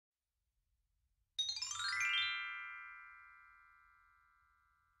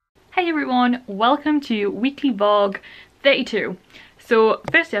Hey everyone, welcome to weekly vlog 32. So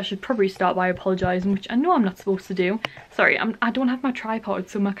firstly I should probably start by apologising, which I know I'm not supposed to do. Sorry, I don't have my tripod,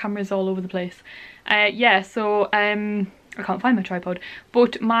 so my camera's all over the place. I can't find my tripod,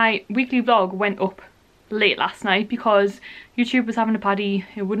 but my weekly vlog went up late last night because YouTube was having a paddy.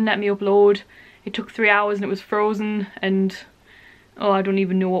 It wouldn't let me upload. It took 3 hours and it was frozen, and oh, I don't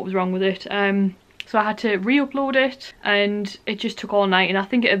even know what was wrong with it. So I had to re-upload it and it just took all night, and I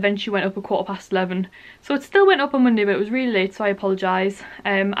think it eventually went up at 11:15. So it still went up on Monday, but it was really late, so I apologise.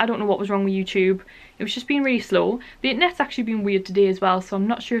 I don't know what was wrong with YouTube. It was just being really slow. The internet's actually been weird today as well, so I'm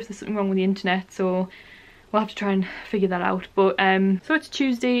not sure if there's something wrong with the internet, so we'll have to try and figure that out. But so it's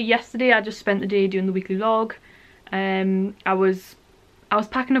Tuesday. Yesterday I just spent the day doing the weekly vlog. I was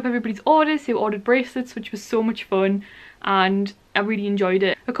packing up everybody's orders. They ordered bracelets, which was so much fun, and I really enjoyed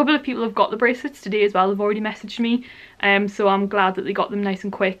it. A couple of people have got the bracelets today as well. They've already messaged me, so I'm glad that they got them nice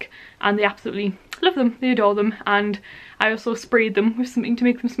and quick, and they absolutely love them. They adore them, and I also sprayed them with something to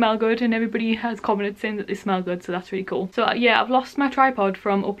make them smell good, and everybody has commented saying that they smell good, so that's really cool. So yeah, I've lost my tripod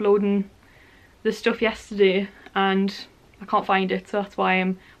from uploading the stuff yesterday and I can't find it, so that's why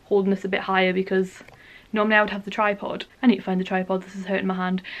I'm holding this a bit higher, because normally I would have the tripod. I need to find the tripod, this is hurting my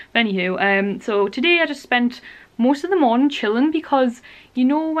hand. But anywho, so today I just spent most of the morning chilling, because you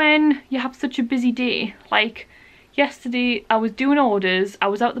know when you have such a busy day, like yesterday I was doing orders, I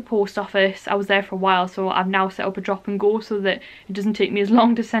was out the post office, I was there for a while, so I've now set up a drop and go so that it doesn't take me as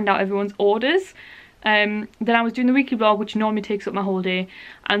long to send out everyone's orders. Then I was doing the weekly vlog, which normally takes up my whole day,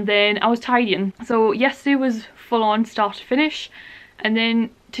 and then I was tidying. So yesterday was full on start to finish, and then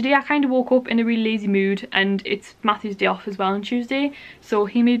today I kind of woke up in a really lazy mood, and it's Matthew's day off as well on Tuesday, so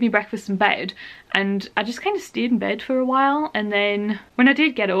he made me breakfast in bed, and I just kind of stayed in bed for a while. And then when I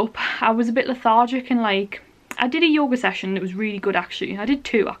did get up, I was a bit lethargic, and like I did a yoga session. It was really good actually. I did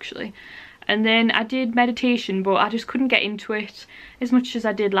two actually. And then I did meditation, but I just couldn't get into it as much as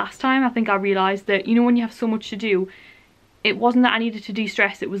I did last time. I think I realised that, you know, when you have so much to do, it wasn't that I needed to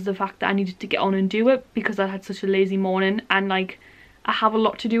de-stress, it was the fact that I needed to get on and do it, because I had such a lazy morning, and like I have a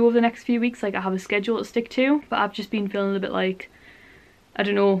lot to do over the next few weeks. Like I have a schedule to stick to, but I've just been feeling a bit like, I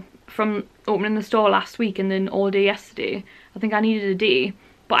don't know, from opening the store last week and then all day yesterday, I think I needed a day.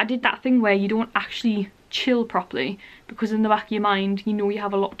 But I did that thing where you don't actually chill properly, because in the back of your mind you know you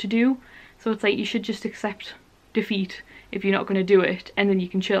have a lot to do. So it's like you should just accept defeat if you're not going to do it, and then you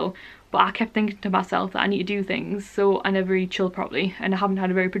can chill. But I kept thinking to myself that I need to do things, so I never really chilled properly, and I haven't had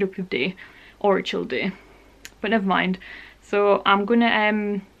a very productive day or a chill day. But never mind. So I'm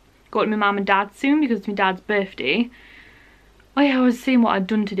gonna go to my mum and dad soon, because it's my dad's birthday. Oh yeah, I was saying what I'd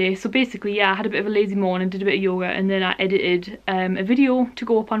done today. So basically, yeah, I had a bit of a lazy morning, did a bit of yoga, and then I edited a video to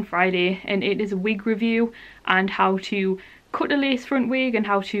go up on Friday, and it is a wig review and how to cut a lace front wig and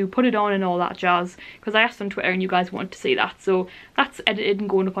how to put it on and all that jazz, because I asked on Twitter and you guys wanted to see that. So that's edited and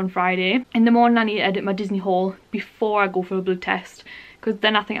going up on Friday. In the morning I need to edit my Disney haul before I go for a blood test, because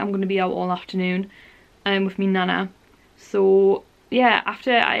then I think I'm going to be out all afternoon with me nana. So yeah,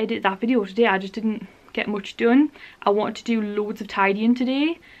 after I edited that video today, I just didn't get much done. I wanted to do loads of tidying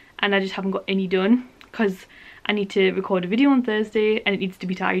today, and I just haven't got any done, because I need to record a video on Thursday and it needs to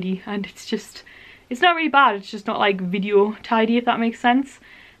be tidy, and it's just, it's not really bad, it's just not like video tidy, if that makes sense.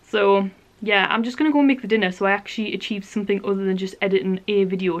 So yeah, I'm just gonna go and make the dinner, so I actually achieved something other than just editing a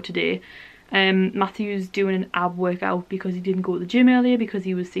video today. Matthew's doing an ab workout because he didn't go to the gym earlier because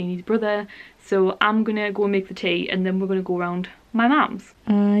he was seeing his brother. So I'm gonna go and make the tea, and then we're gonna go around my mum's.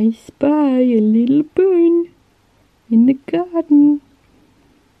 I spy a little bun in the garden.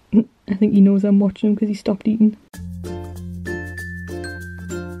 I think he knows I'm watching him because he stopped eating.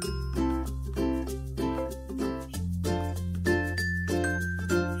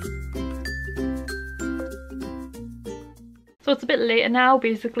 So it's a bit later now.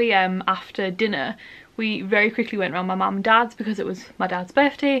 Basically, after dinner we very quickly went around my mum and dad's because it was my dad's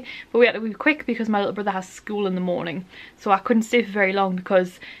birthday, but we had to be quick because my little brother has school in the morning, so I couldn't stay for very long,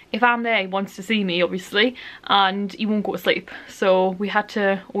 because if I'm there he wants to see me obviously, and he won't go to sleep. So we had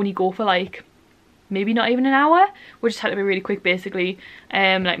to only go for like maybe not even an hour. We just had to be really quick basically.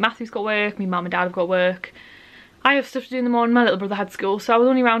 Like Matthew's got work, my mum and dad have got work, I have stuff to do in the morning, my little brother had school, so I was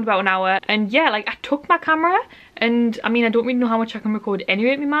only around about an hour. And yeah, like I took my camera, and I mean I don't really know how much I can record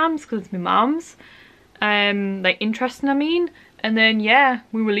anyway at my mum's because it's my mum's. Like interesting I mean. And then yeah,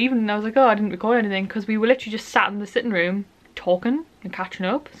 we were leaving and I was like, oh, I didn't record anything, because we were literally just sat in the sitting room talking and catching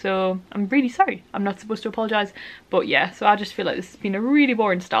up. So I'm really sorry, I'm not supposed to apologise, but yeah, so I just feel like this has been a really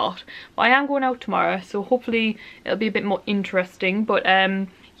boring start. But I am going out tomorrow, so hopefully it'll be a bit more interesting. But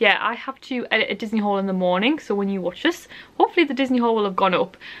yeah, I have to edit a Disney haul in the morning, so when you watch this, hopefully the Disney haul will have gone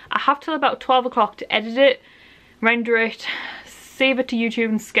up. I have till about 12 o'clock to edit it, render it, save it to YouTube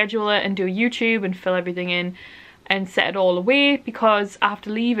and schedule it and do YouTube and fill everything in and set it all away, because I have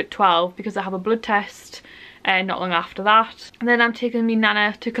to leave at 12 because I have a blood test not long after that. And then I'm taking me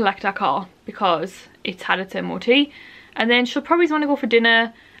Nana to collect our car because it's had its MOT, and then she'll probably want to go for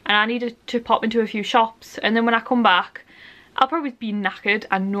dinner and I need to pop into a few shops, and then when I come back I'll probably be knackered.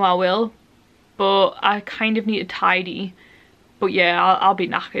 I know I will, but I kind of need to tidy. But yeah, I'll be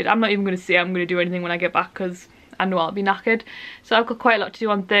knackered. I'm not even going to say I'm going to do anything when I get back because I know I'll be knackered. So I've got quite a lot to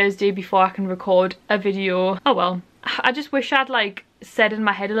do on Thursday before I can record a video. Oh well, I just wish I'd like said in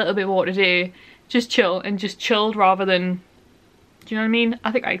my head a little bit what to do. Just chill, and just chilled rather than, do you know what I mean?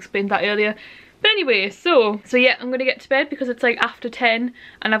 I think I explained that earlier. But anyway, so yeah, I'm gonna get to bed because it's like after 10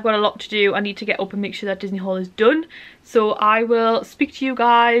 and I've got a lot to do. I need to get up and make sure that Disney haul is done. So I will speak to you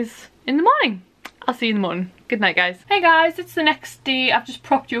guys in the morning. I'll see you in the morning. Good night, guys. Hey guys, it's the next day. I've just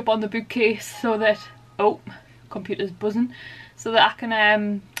propped you up on the bookcase so that, oh, computer's buzzing, so that I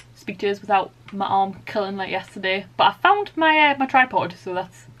can speak to you without my arm killing like yesterday. But I found my my tripod, so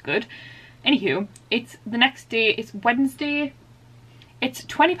that's good. Anywho, it's the next day. It's Wednesday. It's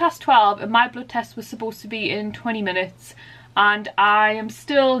 20 past 12 and my blood test was supposed to be in 20 minutes, and I am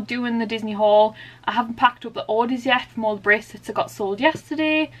still doing the Disney haul. I haven't packed up the orders yet from all the bracelets that got sold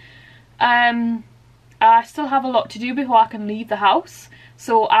yesterday. I still have a lot to do before I can leave the house,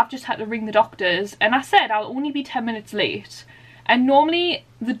 so I've just had to ring the doctors, and I said I'll only be 10 minutes late, and normally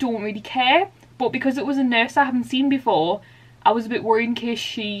they don't really care, but because it was a nurse I haven't seen before, I was a bit worried in case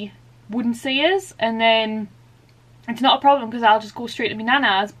she wouldn't see us. And then it's not a problem because I'll just go straight to my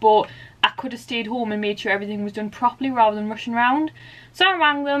nana's, but I could have stayed home and made sure everything was done properly rather than rushing around. So I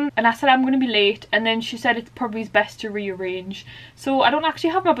rang them and I said I'm going to be late, and then she said it's probably best to rearrange. So I don't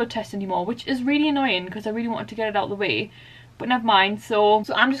actually have my blood test anymore, which is really annoying because I really wanted to get it out of the way, but never mind. So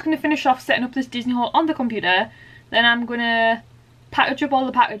I'm just going to finish off setting up this Disney haul on the computer, then I'm going to package up all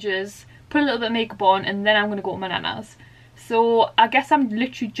the packages, put a little bit of makeup on, and then I'm going to go to my nana's. So I guess I'm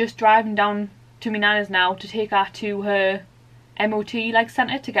literally just driving down to my nana's now to take her to her MOT like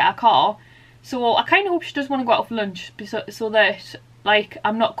centre to get her car. So I kind of hope she does want to go out for lunch, so that like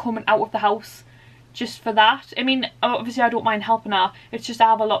I'm not coming out of the house just for that. I mean, obviously I don't mind helping her, it's just I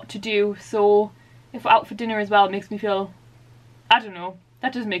have a lot to do, so if we're out for dinner as well it makes me feel, I don't know,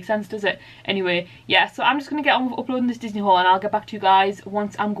 that doesn't make sense, does it? Anyway, yeah, so I'm just going to get on with uploading this Disney haul and I'll get back to you guys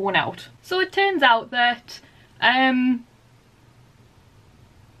once I'm going out. So it turns out that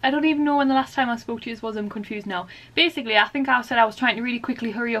I don't even know when the last time I spoke to you was. I'm confused now. Basically, I think I said I was trying to really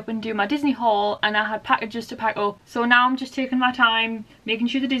quickly hurry up and do my Disney haul, and I had packages to pack up. So now I'm just taking my time, making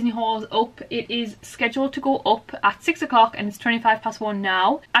sure the Disney haul's up. It is scheduled to go up at 6 o'clock and it's 25 past 1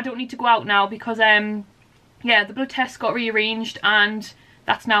 now. I don't need to go out now because, yeah, the blood test got rearranged and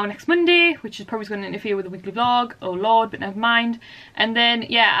that's now next Monday, which is probably going to interfere with the weekly vlog. Oh lord, but never mind. And then,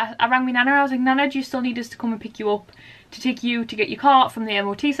 yeah, I rang my nana. I was like, Nana, do you still need us to come and pick you up to take you to get your car from the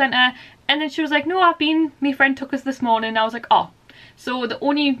MOT centre? And then she was like, no, my friend took us this morning. I was like, oh. So the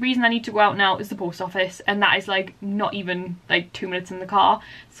only reason I need to go out now is the post office, and that is like not even like 2 minutes in the car.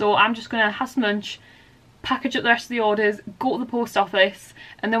 So I'm just gonna have some lunch, package up the rest of the orders, go to the post office,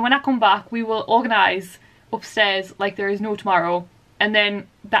 and then when I come back we will organise upstairs like there is no tomorrow, and then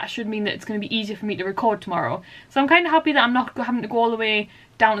that should mean that it's going to be easier for me to record tomorrow. So I'm kind of happy that I'm not having to go all the way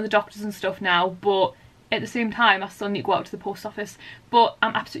down to the doctors and stuff now, but at the same time I still need to go out to the post office. But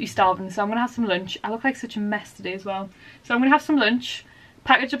I'm absolutely starving, so I'm going to have some lunch. I look like such a mess today as well. So I'm going to have some lunch,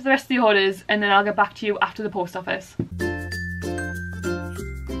 package up the rest of the orders, and then I'll get back to you after the post office.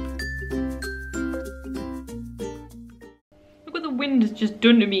 Look what the wind has just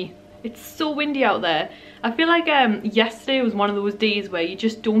done to me. It's so windy out there. I feel like yesterday was one of those days where you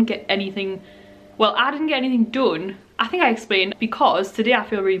just don't get anything. Well, I didn't get anything done. I think I explained because today I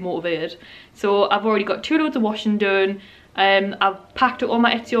feel really motivated. So I've already got 2 loads of washing done. I've packed up all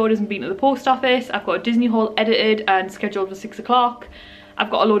my Etsy orders and been to the post office. I've got a Disney haul edited and scheduled for 6 o'clock. I've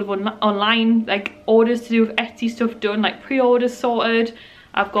got a load of online like orders to do with Etsy stuff done, like pre-orders sorted.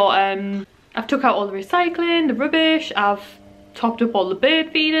 I've got I've took out all the recycling, the rubbish. I've topped up all the bird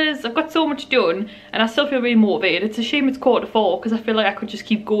feeders. I've got so much done and I still feel really motivated. It's a shame it's 4:45 because I feel like I could just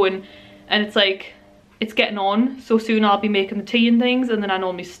keep going, and it's like it's getting on so soon. I'll be making the tea and things and then I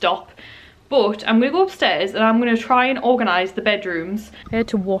normally stop. But I'm going to go upstairs and I'm going to try and organise the bedrooms. I had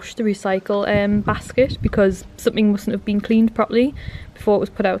to wash the recycle basket because something mustn't have been cleaned properly before it was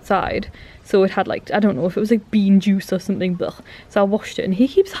put outside. So it had like, I don't know if it was like bean juice or something, but so I washed it and he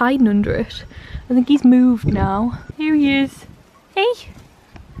keeps hiding under it. I think he's moved now. Here he is. Hey!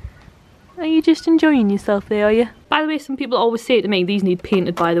 Are you just enjoying yourself there, are you? By the way, some people always say to me, these need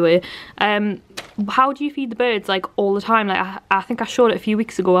painted by the way, how do you feed the birds like all the time? Like I think I showed it a few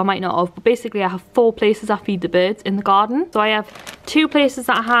weeks ago, I might not have, but basically I have 4 places I feed the birds in the garden. So I have 2 places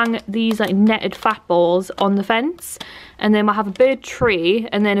that I hang these like netted fat balls on the fence, and then I have a bird tray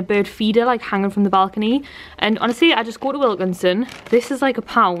and then a bird feeder like hanging from the balcony. And honestly, I just go to Wilkinson. This is like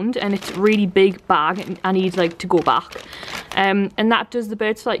 £1 and it's a really big bag and I need like to go back. And that does the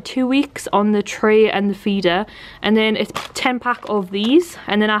birds for like 2 weeks on the tray and the feeder. And then it's 10 pack of these,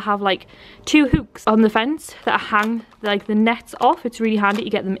 and then I have like 2 hooks on the fence that I hang like the nets off. It's really handy to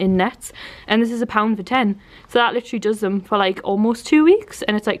get them in nets, and this is £1 for 10. So that literally does them for like almost 2 weeks,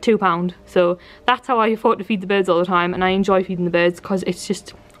 and it's like £2. So that's how I afford to feed the birds all the time, and I enjoy feeding the birds because it's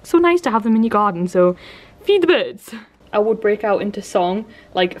just so nice to have them in your garden. So feed the birds. I would break out into song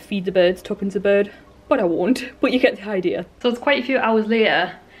like feed the birds, tuppence a bird, but I won't, but you get the idea. So it's quite a few hours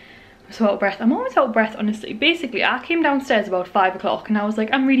later. I'm so out of breath. I'm always out of breath, honestly. Basically, I came downstairs about 5 o'clock and I was like,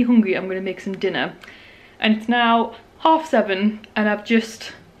 I'm really hungry, I'm gonna make some dinner. And it's now 7:30 and I've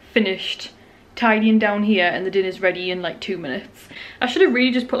just finished tidying down here and the dinner's ready in like 2 minutes. I should have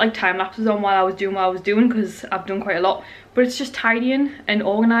really just put like time lapses on while I was doing what I was doing, because I've done quite a lot, but it's just tidying and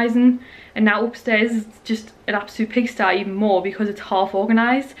organising. And now upstairs it's just an absolute pigsty even more because it's half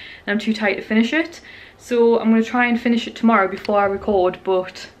organised and I'm too tired to finish it. So I'm going to try and finish it tomorrow before I record,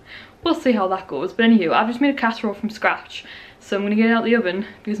 but we'll see how that goes. But anywho, I've just made a casserole from scratch, so I'm going to get it out of the oven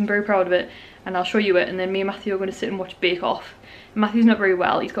because I'm very proud of it, and I'll show you it. And then me and Matthew are going to sit and watch Bake Off. Matthew's not very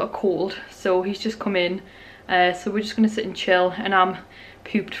well, he's got a cold, so he's just come in, so we're just going to sit and chill. And I'm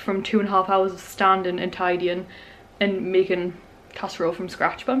pooped from 2.5 hours of standing and tidying and making casserole from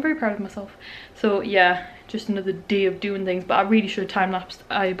scratch, but I'm very proud of myself. So yeah, just another day of doing things, but I really should have time-lapsed.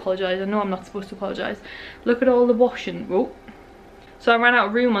 I apologise, I know I'm not supposed to apologise. Look at all the washing. Oh. So I ran out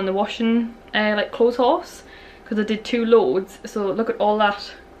of room on the washing like clothes horse because I did 2 loads. So look at all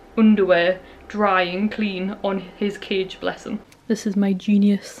that underwear drying clean on his cage, bless him. This is my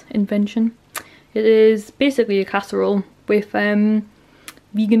genius invention. It is basically a casserole with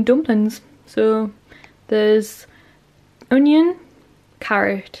vegan dumplings. So there's onion,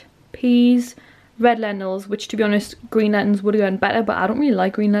 carrot, peas, red lentils, which to be honest green lentils would have gone better, but I don't really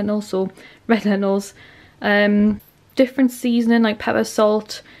like green lentils, so red lentils. Different seasoning like pepper,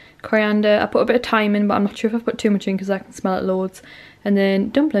 salt, coriander. I put a bit of thyme in, but I'm not sure if I've put too much in because I can smell it loads. And then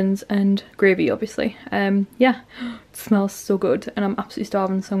dumplings and gravy, obviously. Yeah, it smells so good and I'm absolutely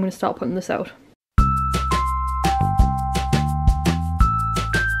starving, so I'm going to start putting this out.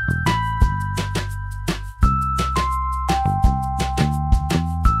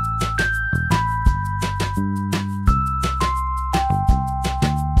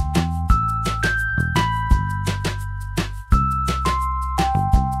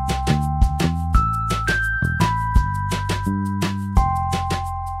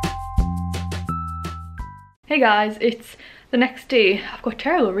 Hey guys, it's the next day. I've got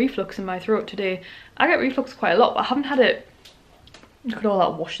terrible reflux in my throat today. I get reflux quite a lot, but I haven't had it. Look at all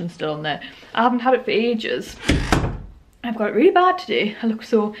that washing still on there. I haven't had it for ages. I've got it really bad today. I look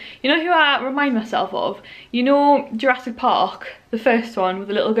so... You know who I remind myself of? You know Jurassic Park, the first one with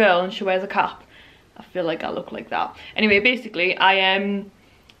the little girl and she wears a cap? I feel like I look like that. Anyway, basically,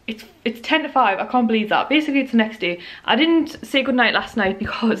 it's 10 to 5, I can't believe that. Basically, it's the next day. I didn't say goodnight last night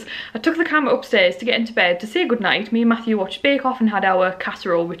because I took the camera upstairs to get into bed to say goodnight. Me and Matthew watched Bake Off and had our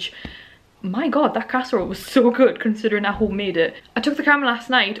casserole, which, my god, that casserole was so good considering I homemade it. I took the camera last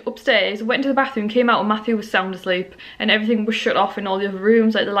night upstairs, went into the bathroom, came out and Matthew was sound asleep and everything was shut off in all the other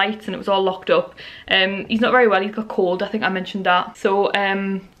rooms, like the lights, and it was all locked up. He's not very well, he's got cold, I think I mentioned that. So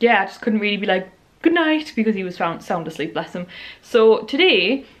yeah, I just couldn't really be like good night because he was sound asleep, bless him. So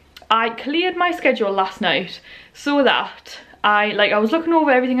today I cleared my schedule last night so that I was looking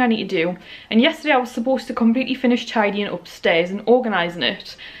over everything I need to do, and yesterday I was supposed to completely finish tidying upstairs and organising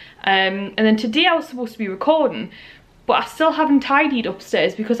it, and then today I was supposed to be recording, but I still haven't tidied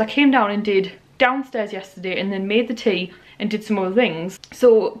upstairs because I came down and did downstairs yesterday and then made the tea and did some other things.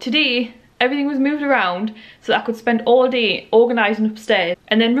 So today everything was moved around so that I could spend all day organising upstairs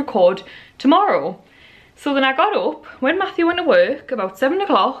and then record tomorrow. So then I got up, when Matthew went to work, about 7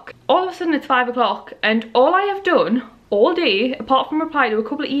 o'clock, all of a sudden it's 5 o'clock, and all I have done all day, apart from reply to a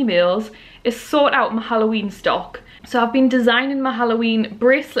couple of emails, is sort out my Halloween stock. So I've been designing my Halloween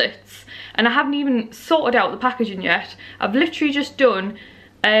bracelets, and I haven't even sorted out the packaging yet. I've literally just done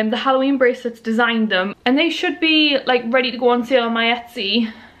the Halloween bracelets, designed them, and they should be like ready to go on sale on my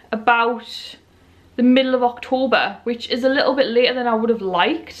Etsy about the middle of October, which is a little bit later than I would have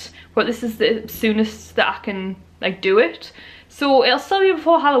liked, but this is the soonest that I can like do it. So it'll still be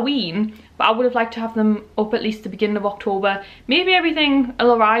before Halloween, but but I would have liked to have them up at least the beginning of October. Maybe everything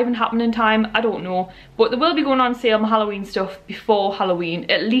will arrive and happen in time, I don't know, but there will be going on sale my Halloween stuff before Halloween,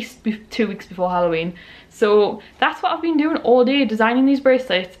 at least 2 weeks before Halloween. So that's what I've been doing all day, designing these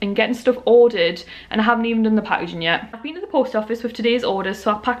bracelets and getting stuff ordered, and I haven't even done the packaging yet. I've been to the post office with today's orders,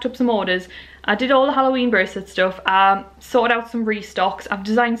 so I packed up some orders. I did all the Halloween bracelet stuff, sorted out some restocks, I've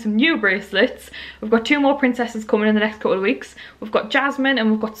designed some new bracelets. We've got 2 more princesses coming in the next couple of weeks. We've got Jasmine and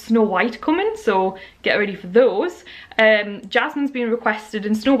we've got Snow White coming, so get ready for those. Jasmine's been requested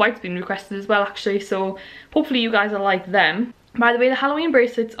and Snow White's been requested as well actually, so hopefully you guys will like them. By the way, the Halloween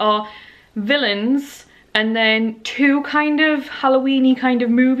bracelets are villains and then 2 kind of Halloween-y kind of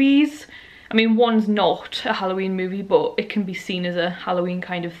movies. I mean, one's not a Halloween movie, but it can be seen as a Halloween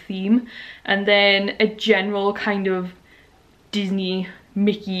kind of theme. And then a general kind of Disney,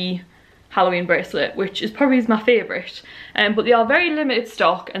 Mickey Halloween bracelet, which is probably my favourite. But they are very limited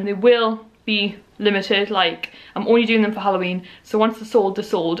stock and they will be limited. Like, I'm only doing them for Halloween. So once they're sold, they're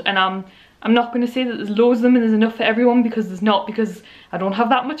sold. And I'm not going to say that there's loads of them and there's enough for everyone, because there's not, because I don't have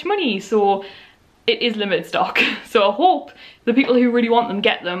that much money. So it is limited stock. So I hope the people who really want them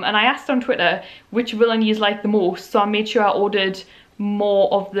get them. And I asked on Twitter which villain you like the most, so I made sure I ordered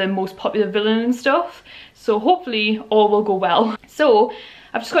more of the most popular villain and stuff. So hopefully all will go well. So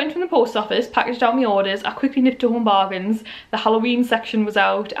I've just got in from the post office, packaged out my orders. I quickly nipped to Home Bargains. The Halloween section was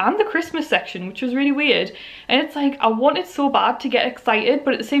out and the Christmas section, which was really weird. And it's like, I wanted so bad to get excited,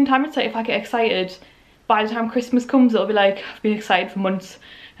 but at the same time it's like, if I get excited, by the time Christmas comes it'll be like, I've been excited for months.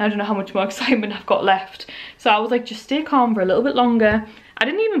 I don't know how much more excitement I've got left. So I was like, just stay calm for a little bit longer. I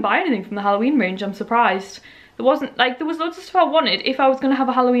didn't even buy anything from the Halloween range, I'm surprised. There wasn't, like, there was loads of stuff I wanted if I was going to have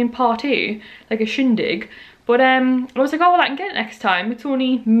a Halloween party, like a shindig. But I was like, oh well, I can get it next time. It's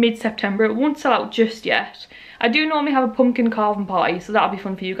only mid-September, it won't sell out just yet. I do normally have a pumpkin carving party, so that'll be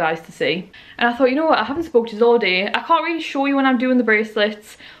fun for you guys to see. And I thought, you know what, I haven't spoke to you all day. I can't really show you when I'm doing the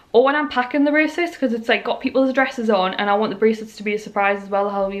bracelets or when I'm packing the bracelets, because it's like got people's addresses on and I want the bracelets to be a surprise as well, the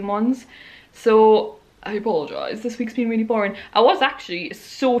Halloween ones. So I apologise, this week's been really boring. I was actually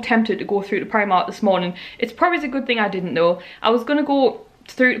so tempted to go through to Primark this morning. It's probably a good thing I didn't though. I was going to go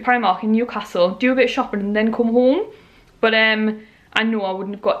through to Primark in Newcastle, do a bit of shopping and then come home. But I know I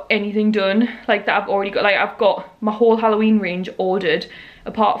wouldn't have got anything done like that. I've already got, like, I've got my whole Halloween range ordered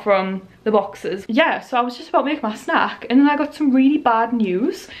apart from the boxes. Yeah, so I was just about to make my snack and then I got some really bad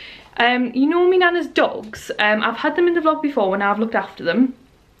news. You know me Nana's dogs, I've had them in the vlog before when I've looked after them,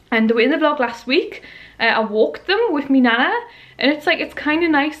 and they were in the vlog last week. I walked them with me Nana, and it's like, it's kind of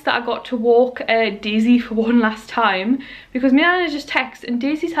nice that I got to walk Daisy for one last time, because me Nana just texted and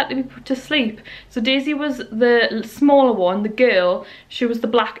Daisy's had to be put to sleep. So Daisy was the smaller one, the girl, she was the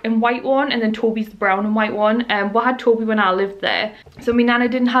black and white one, and then Toby's the brown and white one. We had Toby when I lived there, so me Nana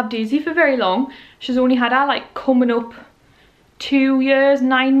didn't have Daisy for very long. She's only had her like coming up 2 years,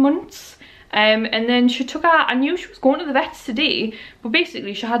 9 months. And then she took her, I knew she was going to the vets today, but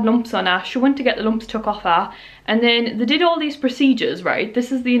basically she had lumps on her. She went to get the lumps took off her, and then they did all these procedures, right?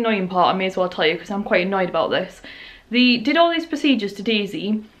 This is the annoying part, I may as well tell you, because I'm quite annoyed about this. They did all these procedures to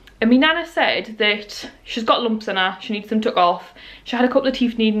Daisy, and me Nana said that she's got lumps on her, she needs them took off. She had a couple of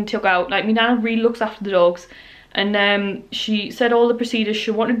teeth needing took out. Like, me Nana really looks after the dogs. And she said all the procedures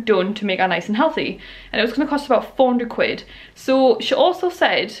she wanted done to make her nice and healthy, and it was going to cost about 400 quid. So she also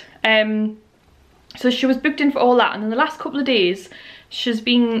said, so she was booked in for all that, and then the last couple of days she's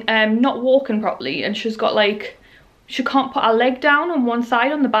been not walking properly, and she's got like, she can't put her leg down on one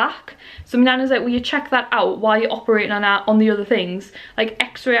side on the back. So my Nana's like, will you check that out while you're operating on her on the other things, like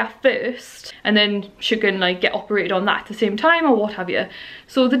x-ray her first, and then she can like get operated on that at the same time or what have you.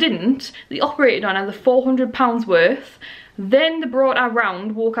 So they didn't, they operated on her the £400 worth, then they brought her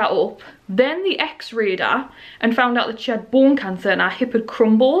round, woke her up, then they x-rayed her and found out that she had bone cancer and her hip had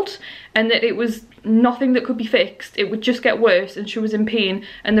crumbled, and that it was nothing that could be fixed, it would just get worse, and she was in pain,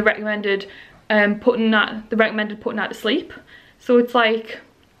 and they recommended putting her to sleep. So it's like,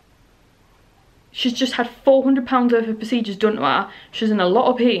 she's just had £400 worth of procedures done to her, she's in a lot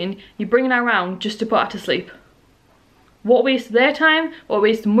of pain, you're bringing her around just to put her to sleep. What a waste of their time, what a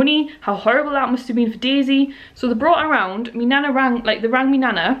waste of money, how horrible that must have been for Daisy. So they brought her around, me Nana rang, like they rang me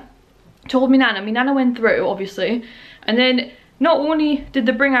Nana, told me Nana went through obviously, and then not only did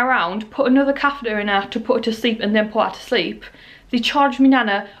they bring her around, put another catheter in her to put her to sleep and then put her to sleep, they charged me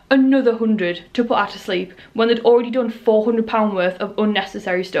Nana another 100 to put her to sleep when they'd already done £400 worth of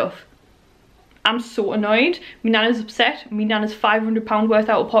unnecessary stuff. I'm so annoyed. Me Nana's upset, me Nana's £500 worth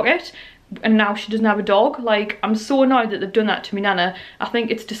out of pocket, and now she doesn't have a dog. Like, I'm so annoyed that they've done that to me Nana. I think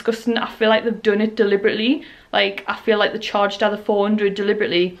it's disgusting. I feel like they've done it deliberately. Like, I feel like they charged her the 400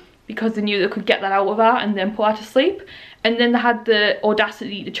 deliberately because they knew they could get that out of her and then put her to sleep. And then they had the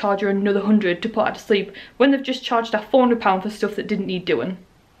audacity to charge her another 100 to put her to sleep when they've just charged her £400 for stuff that didn't need doing.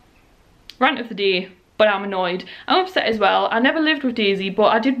 Rant of the day, but I'm annoyed. I'm upset as well. I never lived with Daisy,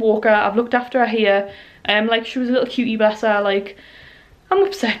 but I did walk her. I've looked after her here. Like, she was a little cutie, bless her. Like, I'm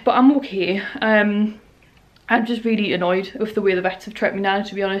upset, but I'm okay. I'm just really annoyed with the way the vets have treated me nana,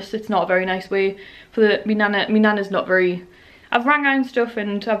 to be honest. It's not a very nice way for me nana. Me nana's not very... I've rang her and stuff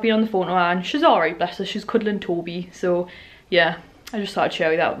and I've been on the phone to her and she's alright, bless her. She's cuddling Toby, so yeah. I just thought I'd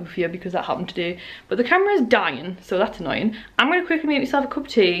share that with you because that happened today. But the camera is dying, so that's annoying. I'm going to quickly make myself a cup of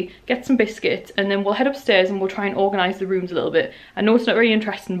tea, get some biscuits, and then we'll head upstairs and we'll try and organise the rooms a little bit. I know it's not very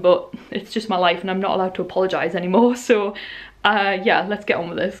interesting, but it's just my life and I'm not allowed to apologise anymore, so yeah, let's get on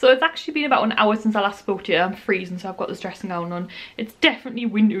with this. So it's actually been about an hour since I last spoke to you. I'm freezing, so I've got this dressing gown on. It's definitely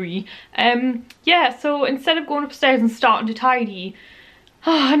wintry. Yeah, so instead of going upstairs and starting to tidy,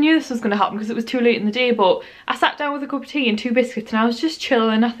 I knew this was going to happen because it was too late in the day, but I sat down with a cup of tea and 2 biscuits and I was just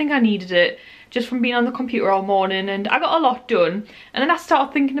chilling. I think I needed it just from being on the computer all morning, and I got a lot done. And then I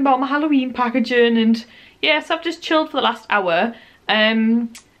started thinking about my Halloween packaging, and yeah, so I've just chilled for the last hour.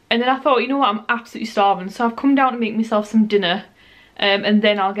 And then I thought, you know what, I'm absolutely starving, so I've come down to make myself some dinner, and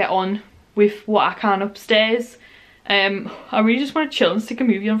then I'll get on with what I can upstairs. I really just want to chill and stick a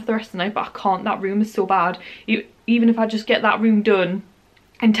movie on for the rest of the night, but I can't. That room is so bad. Even if I just get that room done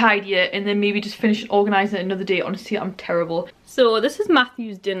and tidy it and then maybe just finish and organise it another day, honestly, I'm terrible. So this is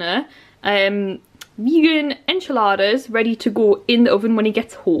Matthew's dinner. Vegan enchiladas ready to go in the oven when he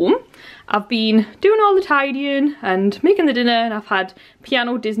gets home. I've been doing all the tidying and making the dinner, and I've had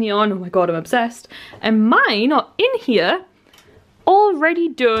Piano Disney on. Oh my god, I'm obsessed. And mine are in here, already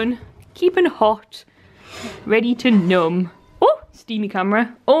done, keeping hot, ready to numb. Oh, steamy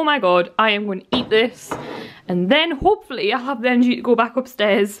camera. Oh my god, I am going to eat this. And then hopefully I'll have the energy to go back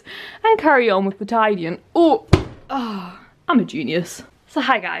upstairs and carry on with the tidying. Oh, I'm a genius. So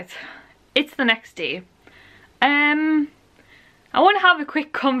hi guys, it's the next day. I want to have a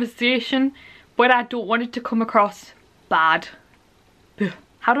quick conversation, but I don't want it to come across bad.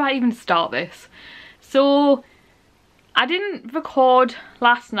 How do I even start this? So I didn't record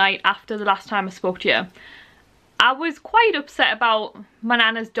last night after the last time I spoke to you. I was quite upset about my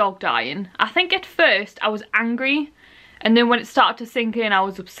nana's dog dying. I think at first I was angry, and then when it started to sink in I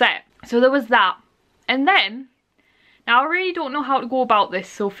was upset. So there was that. And then, now I really don't know how to go about this,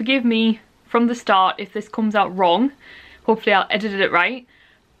 so forgive me from the start if this comes out wrong. Hopefully I'll edit it right.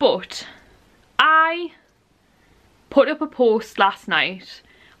 But I put up a post last night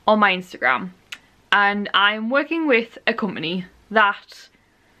on my Instagram, and I'm working with a company that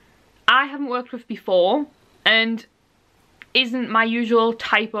I haven't worked with before and isn't my usual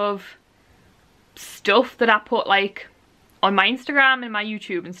type of stuff that I put like on my Instagram and my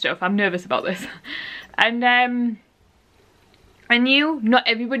YouTube and stuff. I'm nervous about this. And I knew not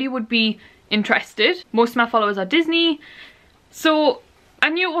everybody would be interested. Most of my followers are Disney, so I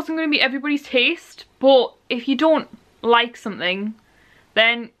knew it wasn't going to be everybody's taste. But if you don't like something,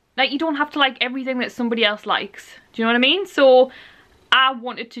 then like you don't have to like everything that somebody else likes. Do you know what I mean? So I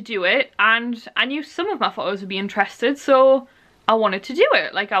wanted to do it, and I knew some of my followers would be interested, so I wanted to do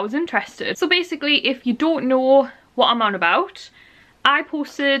it. Like, I was interested. So basically, if you don't know what I'm on about, I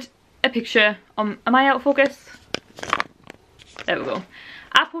posted a picture on... Am I out of focus? There we go.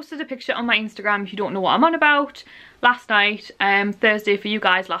 I posted a picture on my Instagram, if you don't know what I'm on about, last night, Thursday for you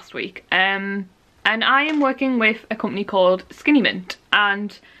guys last week. And I am working with a company called Skinny Mint,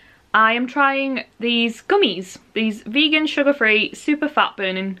 and I am trying these gummies, these vegan, sugar-free, super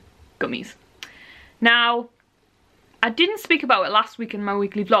fat-burning gummies. Now, I didn't speak about it last week in my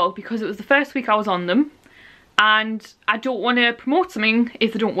weekly vlog because it was the first week I was on them, and I don't want to promote something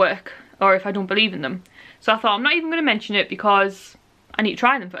if they don't work or if I don't believe in them. So I thought I'm not even going to mention it because I need to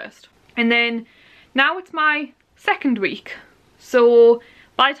try them first. And then now it's my second week, so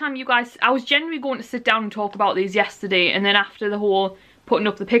by the time you guys... I was generally going to sit down and talk about these yesterday, and then after the whole putting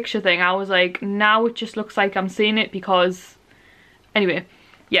up the picture thing, I was like, now it just looks like I'm saying it because... Anyway,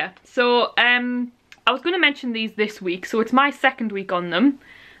 yeah. So, I was going to mention these this week, so it's my second week on them.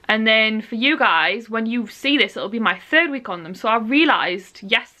 And then for you guys, when you see this, it'll be my third week on them. So I realised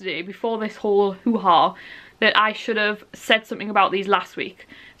yesterday, before this whole hoo-ha, that I should have said something about these last week,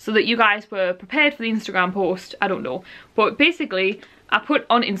 so that you guys were prepared for the Instagram post. I don't know. But basically, I put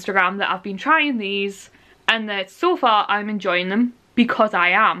on Instagram that I've been trying these, and that so far I'm enjoying them. Because I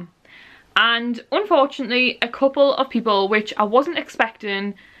am. And unfortunately, a couple of people, which I wasn't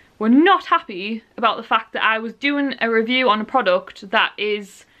expecting, were not happy about the fact that I was doing a review on a product that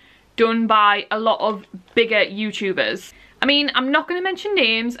is done by a lot of bigger YouTubers. I mean, I'm not going to mention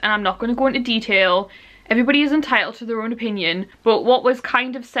names and I'm not going to go into detail. Everybody is entitled to their own opinion, but what was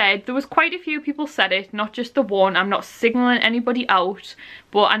kind of said, there was quite a few people said it, not just the one. I'm not signaling anybody out,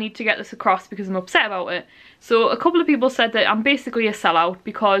 but I need to get this across because I'm upset about it. So a couple of people said that I'm basically a sellout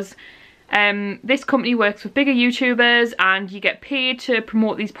because this company works with bigger YouTubers and you get paid to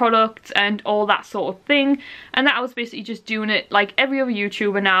promote these products and all that sort of thing, and that I was basically just doing it like every other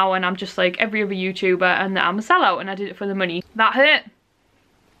YouTuber now, and I'm just like every other YouTuber, and that I'm a sellout and I did it for the money. That hurt.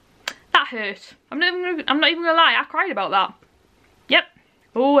 That hurt. I'm not even gonna lie, I cried about that. Yep.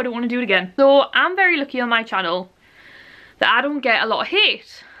 Oh, I don't want to do it again. So I'm very lucky on my channel that I don't get a lot of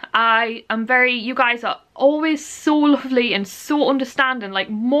hate. You guys are always so lovely and so understanding, like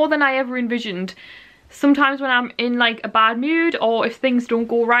more than I ever envisioned. Sometimes when I'm in like a bad mood or if things don't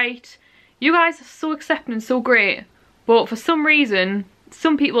go right, you guys are so accepting and so great. But for some reason,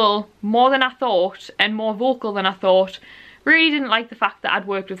 some people, more than I thought and more vocal than I thought, really didn't like the fact that I'd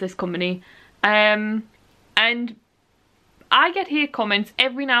worked with this company. And I get hate comments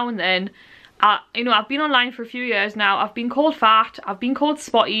every now and then. You know, I've been online for a few years now. I've been called fat, I've been called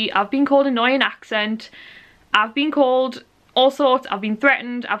spotty, I've been called annoying accent, I've been called all sorts, I've been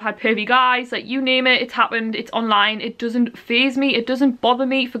threatened, I've had pervy guys, like you name it, it's happened, it's online. It doesn't faze me, it doesn't bother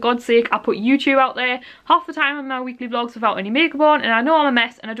me, for God's sake. I put YouTube out there half the time in my weekly vlogs without any makeup on, and I know I'm a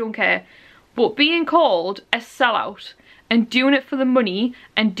mess and I don't care. But being called a sellout and doing it for the money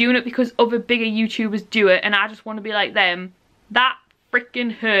and doing it because other bigger YouTubers do it and I just want to be like them, that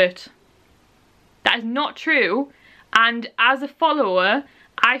freaking hurt. That is not true, and as a follower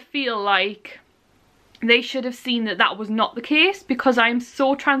I feel like they should have seen that that was not the case, because I am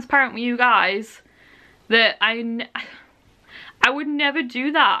so transparent with you guys that I would never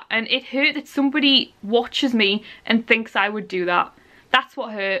do that, and it hurt that somebody watches me and thinks I would do that. That's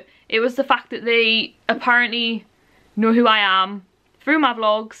what hurt. It was the fact that they apparently know who I am through my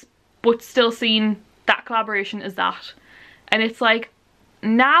vlogs but still seen that collaboration as that, and it's like,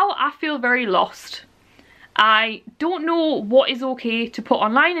 now I feel very lost. I don't know what is okay to put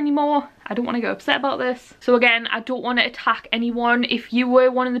online anymore. I don't want to get upset about this. So again, I don't want to attack anyone. If you were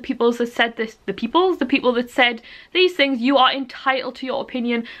one of the people that said this, the people that said these things, you are entitled to your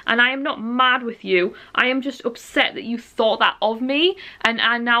opinion, and I am not mad with you. I am just upset that you thought that of me, and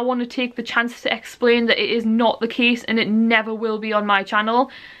I now want to take the chance to explain that it is not the case and it never will be on my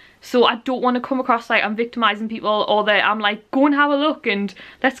channel. So I don't want to come across like I'm victimizing people, or that I'm like, go and have a look and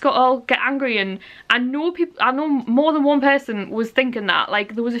let's go all get angry. And I know more than one person was thinking that.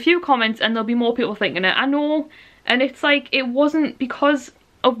 Like, there was a few comments and there'll be more people thinking it, I know. And it's like, it wasn't because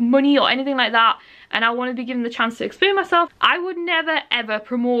of money or anything like that, and I wanted to be given the chance to explain myself. I would never ever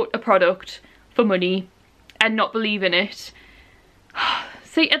promote a product for money and not believe in it.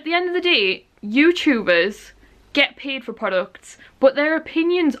 See, at the end of the day, YouTubers get paid for products, but their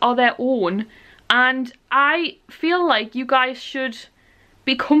opinions are their own, and I feel like you guys should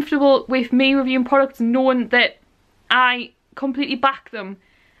be comfortable with me reviewing products knowing that I completely back them,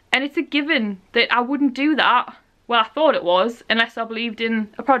 and it's a given that I wouldn't do that. Well, I thought it was, unless I believed in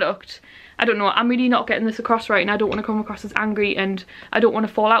a product. I don't know, I'm really not getting this across right, and I don't want to come across as angry, and I don't want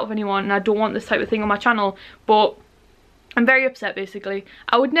to fall out with anyone, and I don't want this type of thing on my channel, but I'm very upset basically.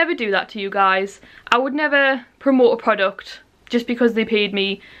 I would never do that to you guys. I would never promote a product just because they paid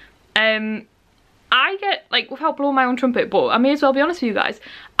me. I get, like, without blowing my own trumpet, but I may as well be honest with you guys,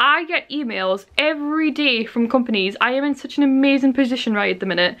 I get emails every day from companies. I am in such an amazing position right at the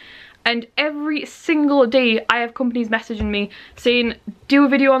minute, and every single day I have companies messaging me saying, do a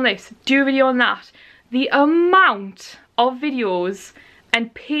video on this, do a video on that. The amount of videos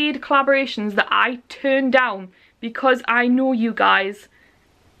and paid collaborations that I turn down because I know you guys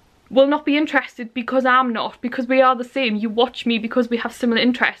will not be interested, because I'm not, because we are the same. You watch me because we have similar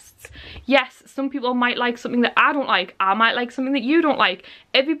interests. Yes, some people might like something that I don't like. I might like something that you don't like.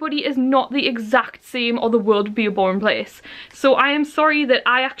 Everybody is not the exact same, or the world would be a boring place. So I am sorry that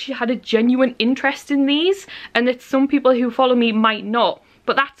I actually had a genuine interest in these, and that some people who follow me might not.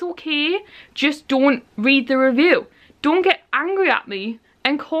 But that's okay. Just don't read the review. Don't get angry at me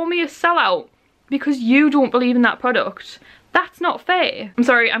and call me a sellout because you don't believe in that product. That's not fair. I'm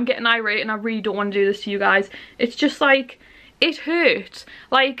sorry, I'm getting irate and I really don't want to do this to you guys. It's just like, it hurt.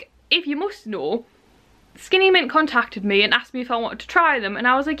 Like, if you must know, Skinny Mint contacted me and asked me if I wanted to try them, and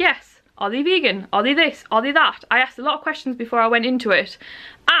I was like, yes. Are they vegan? Are they this? Are they that? I asked a lot of questions before I went into it,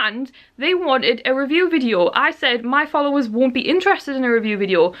 and they wanted a review video. I said my followers won't be interested in a review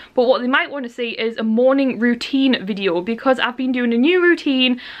video, but what they might want to see is a morning routine video, because I've been doing a new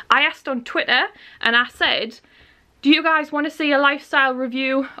routine. I asked on Twitter and I said, Do you guys want to see a lifestyle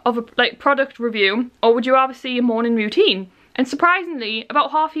review of a product review, or would you rather see a morning routine? And surprisingly, about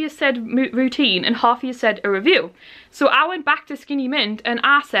half of you said routine and half of you said a review. So I went back to Skinny Mint and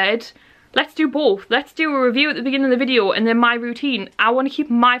I said, let's do both. Let's do a review at the beginning of the video and then my routine. I want to keep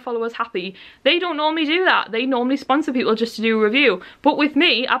my followers happy. They don't normally do that. They normally sponsor people just to do a review. But with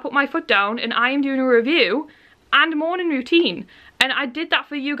me, I put my foot down and I am doing a review and a morning routine. And I did that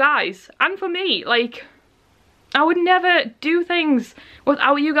for you guys and for me. Like, I would never do things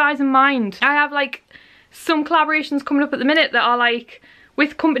without you guys in mind. I have like some collaborations coming up at the minute that are like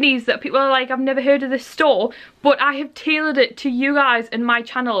with companies that people are like, I've never heard of this store, but I have tailored it to you guys and my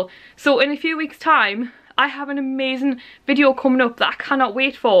channel. So in a few weeks time, I have an amazing video coming up that I cannot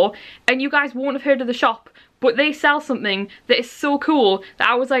wait for, and you guys won't have heard of the shop, but they sell something that is so cool that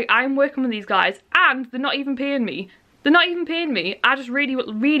I was like, I'm working with these guys and they're not even paying me. They're not even paying me. I just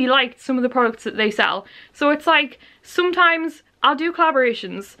really liked some of the products that they sell. So it's like, sometimes I'll do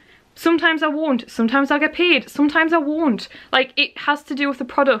collaborations. Sometimes I won't. Sometimes I'll get paid. Sometimes I won't. Like, it has to do with the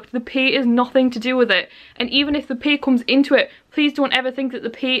product. The pay is nothing to do with it. And even if the pay comes into it, please don't ever think that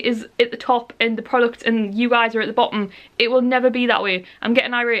the pay is at the top and the product and you guys are at the bottom. It will never be that way. I'm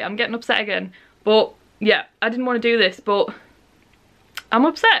getting irate. I'm getting upset again. But yeah, I didn't want to do this, but I'm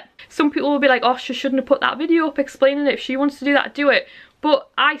upset. Some people will be like, oh, she shouldn't have put that video up explaining it. If she wants to do that, do it. But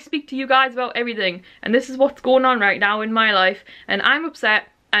I speak to you guys about everything, and this is what's going on right now in my life, and I'm upset,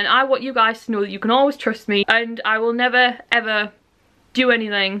 and I want you guys to know that you can always trust me, and I will never ever do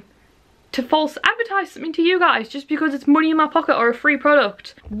anything to false advertise something to you guys just because it's money in my pocket or a free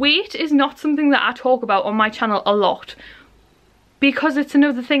product. Weight is not something that I talk about on my channel a lot, because it's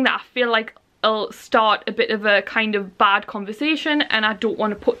another thing that I feel like it'll start a bit of a kind of bad conversation, and I don't want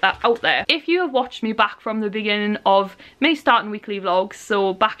to put that out there. If you have watched me back from the beginning of me starting weekly vlogs,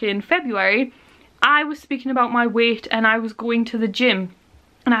 so back in February, I was speaking about my weight and I was going to the gym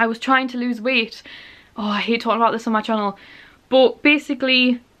and I was trying to lose weight. Oh, I hate talking about this on my channel, but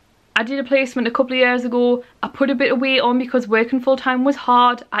basically I did a placement a couple of years ago. I put a bit of weight on because working full time was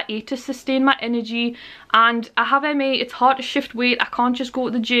hard. I ate to sustain my energy, and I have MA, it's hard to shift weight. I can't just go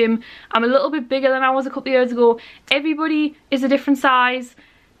to the gym. I'm a little bit bigger than I was a couple of years ago. Everybody is a different size.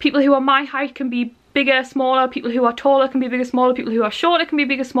 People who are my height can be bigger, smaller. People who are taller can be bigger, smaller. People who are shorter can be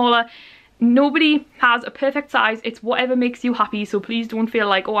bigger, smaller. Nobody has a perfect size. It's whatever makes you happy. So please don't feel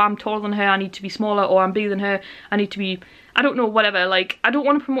like, oh, I'm taller than her, I need to be smaller, or I'm bigger than her, I need to be, I don't know, whatever. Like, I don't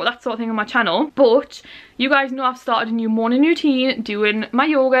want to promote that sort of thing on my channel, but you guys know I've started a new morning routine, doing my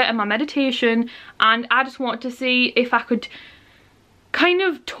yoga and my meditation, and I just wanted to see if I could kind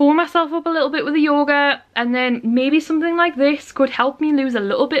of tone myself up a little bit with the yoga, and then maybe something like this could help me lose a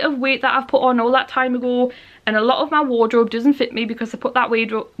little bit of weight that I've put on all that time ago. And a lot of my wardrobe doesn't fit me because I put that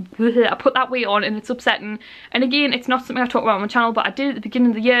weight on and it's upsetting. And again, it's not something I talk about on my channel, but I did at the beginning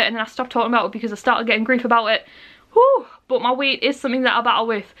of the year and then I stopped talking about it because I started getting grief about it. Whew. But my weight is something that I battle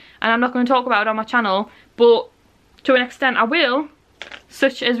with, and I'm not going to talk about it on my channel, but to an extent I will,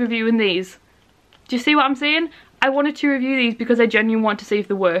 such as reviewing these. Do you see what I'm saying? I wanted to review these because I genuinely want to see if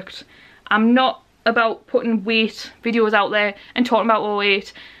they worked. I'm not about putting weight videos out there and talking about my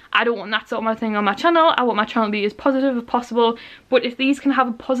weight. I don't want that sort of thing on my channel. I want my channel to be as positive as possible, but if these can have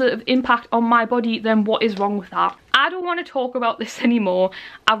a positive impact on my body, then what is wrong with that? I don't want to talk about this anymore.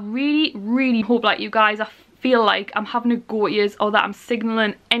 I really hope like you guys, I feel like I'm having a go at yous or that I'm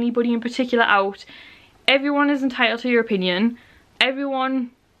signalling anybody in particular out. Everyone is entitled to your opinion.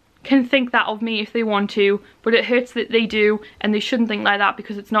 Everyone can think that of me if they want to, but it hurts that they do, and they shouldn't think like that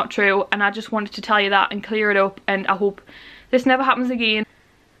because it's not true. And I just wanted to tell you that and clear it up, and I hope this never happens again.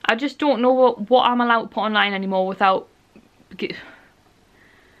 I just don't know what I'm allowed to put online anymore without,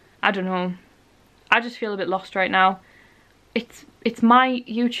 I don't know. I just feel a bit lost right now. It's my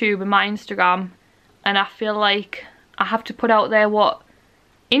YouTube and my Instagram, and I feel like I have to put out there what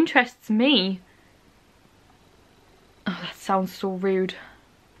interests me. Oh, that sounds so rude.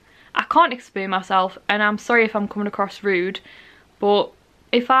 I can't explain myself, and I'm sorry if I'm coming across rude, but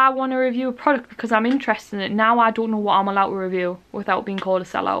if I want to review a product because I'm interested in it, now I don't know what I'm allowed to review without being called a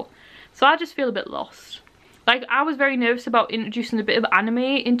sellout. So I just feel a bit lost. Like, I was very nervous about introducing a bit of anime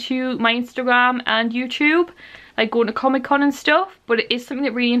into my Instagram and YouTube, like going to Comic-Con and stuff, but it is something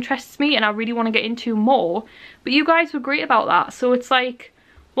that really interests me and I really want to get into more. But you guys were great about that, so it's like,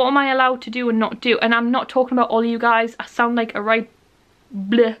 what am I allowed to do and not do? And I'm not talking about all of you guys. I sound like a right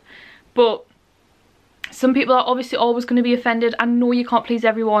bleh, but some people are obviously always going to be offended. I know you can't please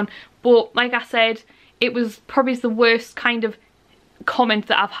everyone, but like I said, it was probably the worst kind of comment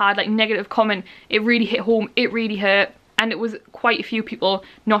that I've had, like negative comment. It really hit home, it really hurt, and it was quite a few people,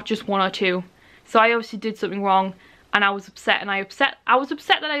 not just one or two. So I obviously did something wrong, and I was upset, and I was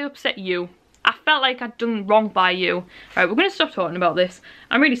upset that I upset you. I felt like I'd done wrong by you. Right, we're gonna stop talking about this.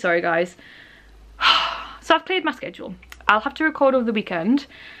 I'm really sorry, guys. So I've cleared my schedule. I'll have to record over the weekend.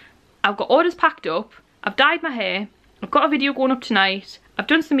 I've got orders packed up. I've dyed my hair. I've got a video going up tonight. I've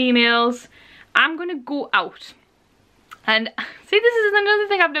done some emails. I'm gonna go out. And see, this is another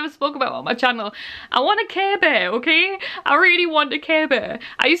thing I've never spoke about on my channel. I want a Care Bear, okay? I really want a Care Bear.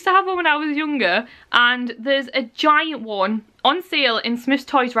 I used to have one when I was younger, and there's a giant one on sale in Smith's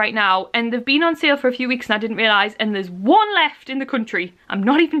Toys right now, and they've been on sale for a few weeks and I didn't realise, and there's one left in the country. I'm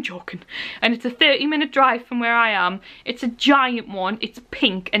not even joking. And it's a 30-minute drive from where I am. It's a giant one, it's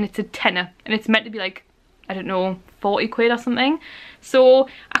pink, and it's a tenner, and it's meant to be like, I don't know, 40 quid or something. So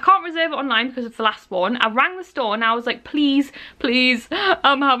I can't reserve it online because it's the last one. I rang the store and I was like, please, please,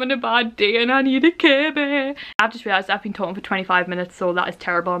 I'm having a bad day and I need a Care Bear. I've just realised I've been talking for 25 minutes, so that is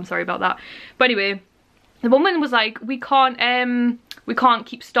terrible. I'm sorry about that. But anyway, the woman was like, we can't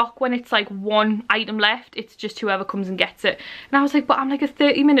keep stock when it's like one item left. It's just whoever comes and gets it. And I was like, but I'm like a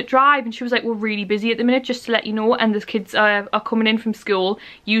 30-minute drive. And she was like, we're really busy at the minute, just to let you know. And the kids are coming in from school,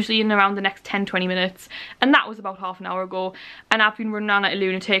 usually in around the next 10-20 minutes. And that was about half an hour ago. And I've been running on like a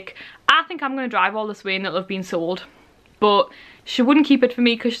lunatic. I think I'm going to drive all this way and it'll have been sold. But she wouldn't keep it for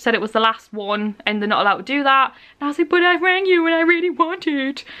me because she said it was the last one and they're not allowed to do that. And I was like, but I rang you and I really want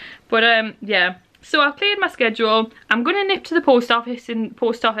it. But yeah. So I've cleared my schedule. I'm going to nip to the post office and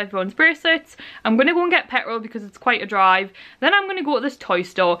post off everyone's bracelets. I'm going to go and get petrol because it's quite a drive. Then I'm going to go to this toy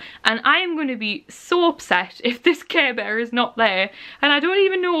store, and I am going to be so upset if this Care Bear is not there, and I don't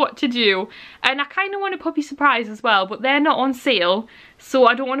even know what to do. And I kind of want a puppy surprise as well, but they're not on sale, so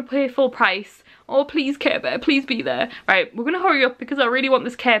I don't want to pay full price. Oh, please, Care Bear, please be there. Right, we're going to hurry up because I really want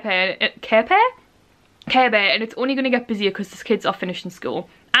this Care Bear, and it's only going to get busier because the kids are finishing school.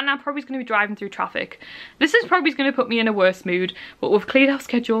 And I'm probably going to be driving through traffic. This is probably going to put me in a worse mood, but we've cleared our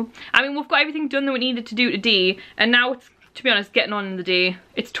schedule. I mean, we've got everything done that we needed to do today, and now it's, to be honest, getting on in the day.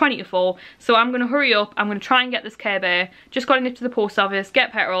 It's 20 to 4, so I'm going to hurry up. I'm going to try and get this Care Bear. Just got to nip to the post office,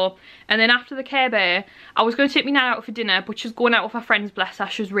 get petrol, and then after the Care Bear, I was going to take my nan out for dinner, but she's going out with her friends, bless her.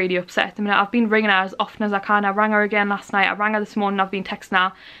 She was really upset at the minute. I've been ringing her as often as I can. I rang her again last night. I rang her this morning. I've been texting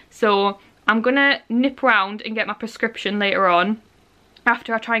her. So I'm going to nip round and get my prescription later on,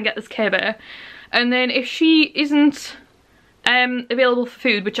 after I try and get this Care Bear. And then if she isn't available for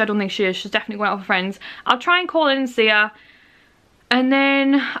food, which I don't think she is, she's definitely going out with her friends, I'll try and call in and see her. And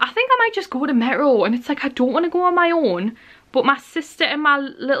then I think I might just go to Metro, and it's like I don't want to go on my own, but my sister and my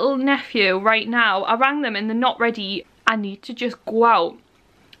little nephew right now, I rang them and they're not ready. I need to just go out,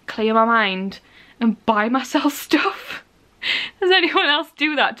 clear my mind, and buy myself stuff. Does anyone else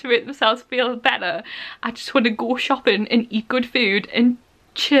do that to make themselves feel better? I just want to go shopping and eat good food and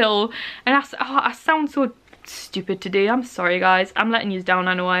chill. And I sound so stupid today. I'm sorry, guys. I'm letting you down,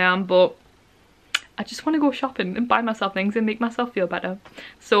 I know I am, but I just want to go shopping and buy myself things and make myself feel better.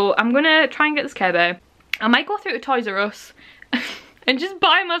 So I'm going to try and get this Care Bear. I might go through to Toys R Us and just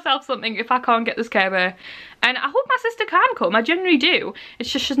buy myself something if I can't get this Care Bear. And I hope my sister can come, I generally do. It's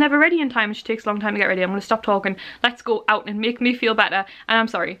just she's never ready in time and she takes a long time to get ready. I'm going to stop talking. Let's go out and make me feel better. And I'm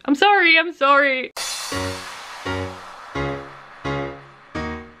sorry. I'm sorry. I'm sorry.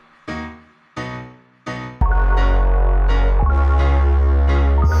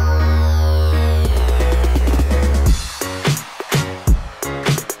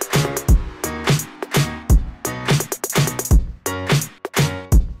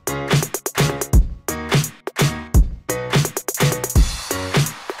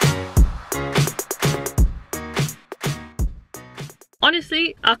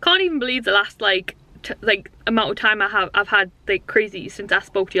 Honestly, I can't even believe the last like amount of time I've had like crazy since I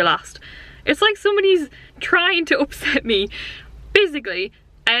spoke to you last. It's like somebody's trying to upset me. Basically,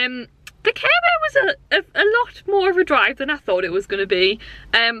 the Care Bear was a lot more of a drive than I thought it was going to be.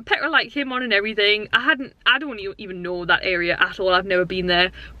 Petrol light came on and everything. I don't even know that area at all. I've never been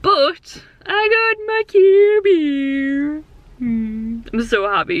there, but I got my Care Bear. I'm so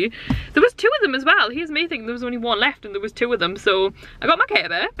happy. There was 2 of them as well. Here's me thinking there was only 1 left and there was 2 of them. So I got my Care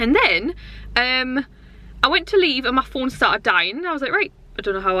Bear, and then I went to leave and my phone started dying. And I was like, right, I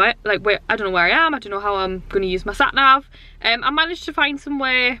don't know how I don't know where I am. I don't know how I'm going to use my sat nav. I managed to find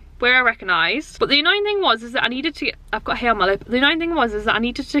somewhere where I recognised. But the annoying thing was is that I needed to get, I've got hair on my lip. The annoying thing was is that I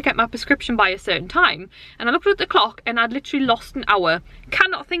needed to get my prescription by a certain time. And I looked at the clock and I'd literally lost an hour.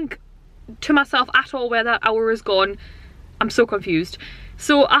 Cannot think to myself at all where that hour has gone. I'm so confused.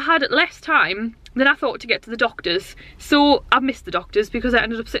 So I had less time than I thought to get to the doctors. So I missed the doctors because I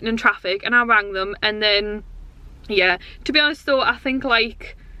ended up sitting in traffic, and I rang them, and then, yeah. To be honest though, I think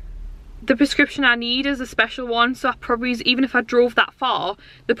like the prescription I need is a special one, so I probably, even if I drove that far,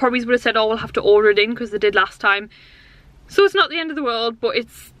 they probably would have said, oh, we'll have to order it in, because they did last time. So it's not the end of the world, but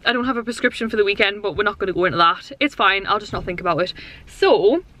it's, I don't have a prescription for the weekend, but we're not going to go into that. It's fine, I'll just not think about it.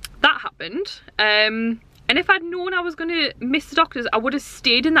 So that happened. And if I'd known I was going to miss the doctors, I would have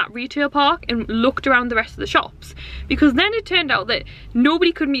stayed in that retail park and looked around the rest of the shops, because then it turned out that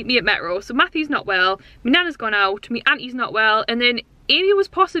nobody could meet me at Metro. So Matthew's not well, my nana's gone out, my auntie's not well, and then Amy was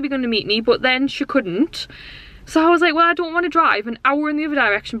possibly going to meet me, but then she couldn't. So I was like, well, I don't want to drive an hour in the other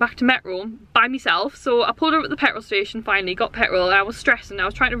direction back to Metro by myself. So I pulled up at the petrol station, finally got petrol, and I was stressing. I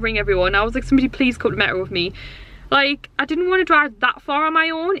was trying to ring everyone. I was like, somebody please come to Metro with me. Like, I didn't want to drive that far on my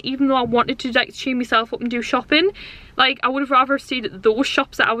own, even though I wanted to like cheer myself up and do shopping. Like, I would have rather stayed at those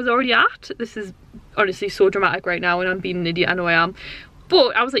shops that I was already at. This is honestly so dramatic right now, and I'm being an idiot, I know I am.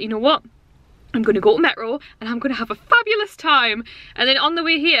 But I was like, you know what? I'm going to go to Metro and I'm going to have a fabulous time. And then on the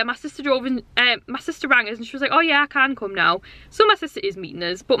way here, my sister drove in, my sister rang us and she was like, oh yeah, I can come now. So my sister is meeting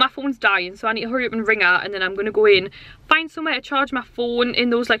us, but my phone's dying, so I need to hurry up and ring her, and then I'm going to go in, find somewhere to charge my phone in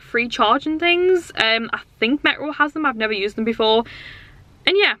those like free charging things. I think Metro has them, I've never used them before.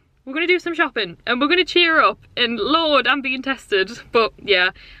 And yeah, we're going to do some shopping and we're going to cheer up, and Lord, I'm being tested. But yeah,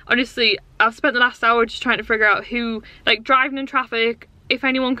 honestly, I've spent the last hour just trying to figure out who, like, driving in traffic, if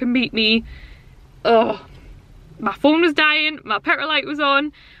anyone can meet me. Oh, my phone was dying, my petrol light was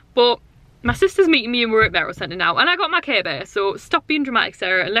on, but my sister's meeting me and we're at Metro Centre now, and I got my Care Bear, so stop being dramatic,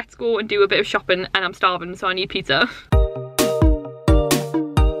 Sarah, and let's go and do a bit of shopping. And I'm starving, so I need pizza.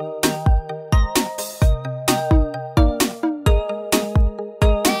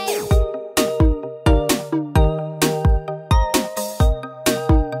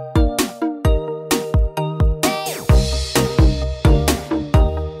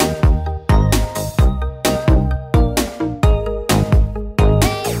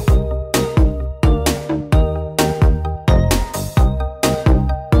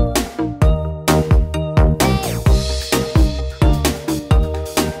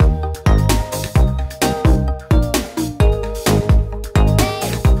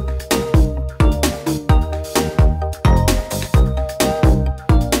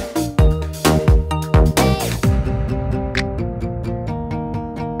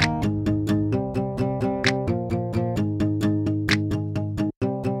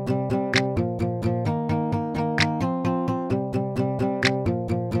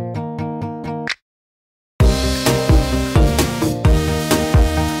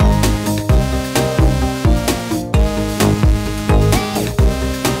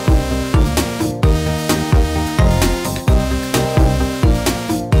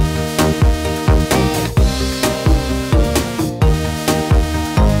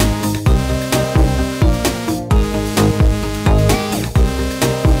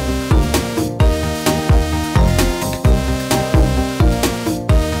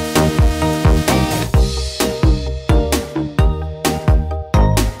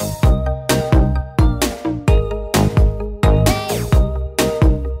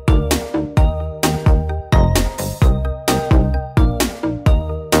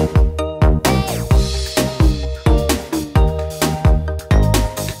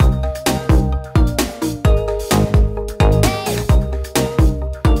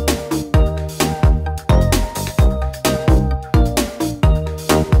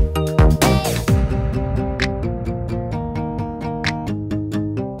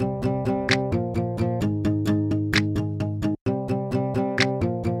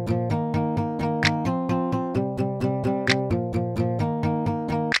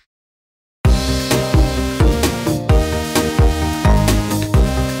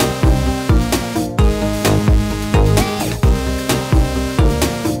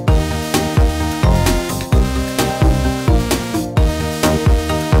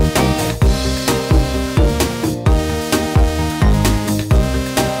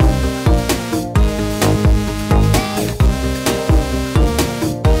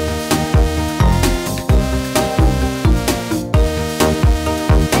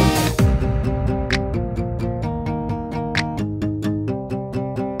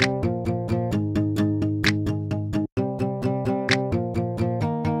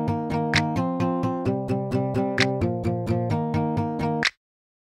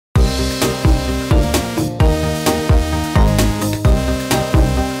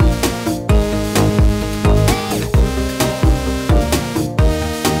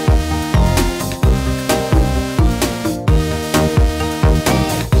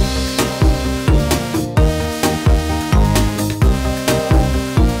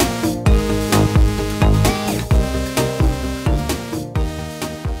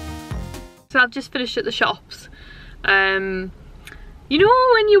 I've just finished at the shops. You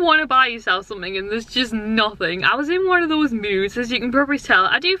know when you want to buy yourself something and there's just nothing? I was in one of those moods, as you can probably tell.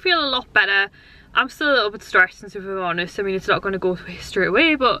 I do feel a lot better. I'm still a little bit stressed, and so if I'm honest, I mean, it's not going to go away straight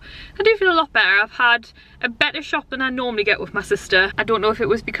away, but I do feel a lot better. I've had a better shop than I normally get with my sister. I don't know if it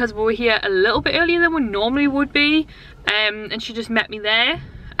was because we were here a little bit earlier than we normally would be, and she just met me there.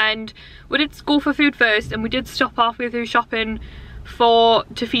 And we did go for food first, and we did stop halfway through shopping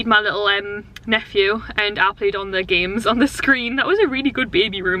to feed my little nephew, and I played on the games on the screen. That was a really good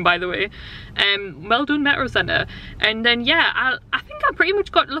baby room, by the way. Well done, Metro Centre. And then yeah, I think I pretty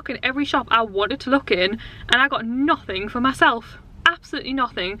much got to look in every shop I wanted to look in, and I got nothing for myself. Absolutely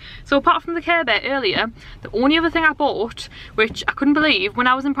nothing. So apart from the Care Bear earlier, the only other thing I bought, which I couldn't believe, when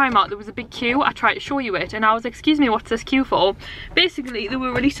I was in Primark there was a big queue. I tried to show you it and I was like, excuse me, what's this queue for? Basically they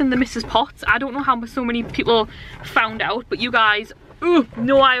were releasing the Mrs. Potts. I don't know how so many people found out, but you guys,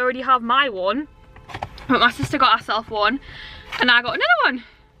 no, I already have my one, but my sister got herself one and I got another one.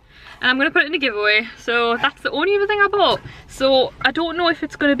 And I'm going to put it in a giveaway, so that's the only other thing I bought. So I don't know if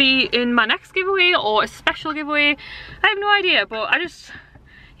it's going to be in my next giveaway or a special giveaway. I have no idea, but I just,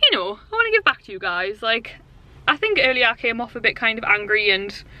 you know, I want to give back to you guys. Like, I think earlier I came off a bit kind of angry,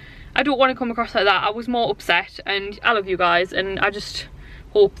 and I don't want to come across like that. I was more upset, and I love you guys, and I just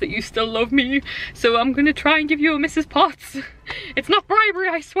hope that you still love me. So I'm going to try and give you a Mrs. Potts. It's not bribery,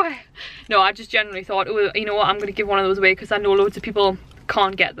 I swear. No, I just generally thought, oh, you know what, I'm going to give one of those away because I know loads of people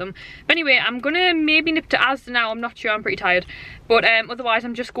can't get them. But anyway, I'm gonna maybe nip to Asda now. I'm not sure, I'm pretty tired, but otherwise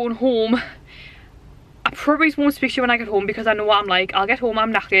I'm just going home. I probably won't speak to you when I get home because I know what I'm like. I'll get home,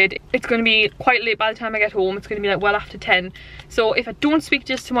 I'm knackered. It's gonna be quite late by the time I get home. It's gonna be like well after 10. So if I don't speak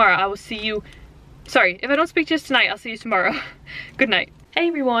to you tomorrow, I will see you, sorry, if I don't speak to you tonight, I'll see you tomorrow. Good night. Hey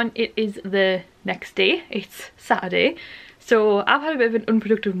everyone, it is the next day. It's Saturday. So I've had a bit of an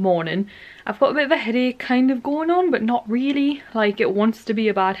unproductive morning. I've got a bit of a headache kind of going on, but not really. Like, it wants to be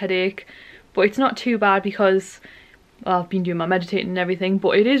a bad headache, but it's not too bad because, well, I've been doing my meditating and everything,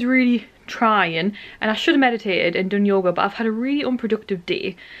 but it is really trying. And I should have meditated and done yoga, but I've had a really unproductive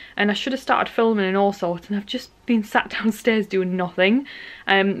day and I should have started filming and all sorts, and I've just been sat downstairs doing nothing.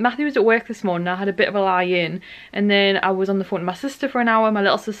 Matthew was at work this morning. I had a bit of a lie in, and then I was on the phone to my sister for an hour, my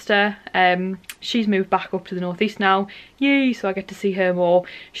little sister. She's moved back up to the northeast now, yay, so I get to see her more.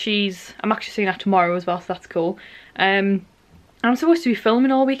 I'm actually seeing her tomorrow as well, so that's cool. I'm supposed to be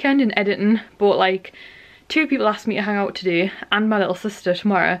filming all weekend and editing, but like 2 people asked me to hang out today and my little sister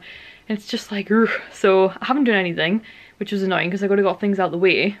tomorrow, and it's just like, ugh. So I haven't done anything, which was annoying because I could have got things out of the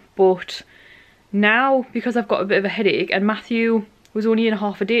way. But now, because I've got a bit of a headache, and Matthew was only in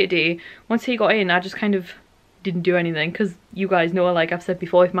half a day today, once he got in I just kind of didn't do anything, because you guys know, like I've said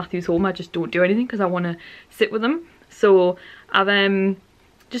before, if Matthew's home I just don't do anything because I want to sit with him. So I've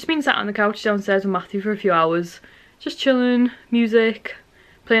just been sat on the couch downstairs with Matthew for a few hours, just chilling, music,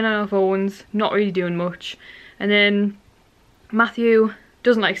 playing on our phones, not really doing much. And then Matthew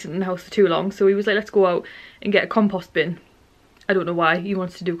doesn't like sitting in the house for too long, so he was like, let's go out and get a compost bin. I don't know why he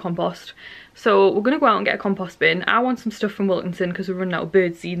wants to do compost. So we're gonna go out and get a compost bin. I want some stuff from Wilkinson because we're running out of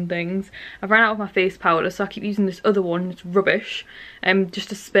birdseed and things. I've run out of my face powder, so I keep using this other one. It's rubbish.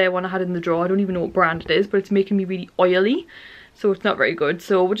 Just a spare one I had in the drawer. I don't even know what brand it is, but it's making me really oily, so it's not very good.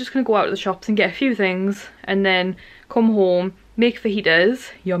 So we're just gonna go out to the shops and get a few things and then come home, make fajitas,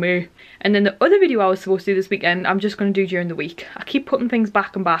 yummy. And then the other video I was supposed to do this weekend, I'm just going to do during the week. I keep putting things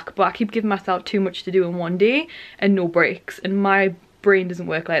back and back, but I keep giving myself too much to do in one day and no breaks, and my brain doesn't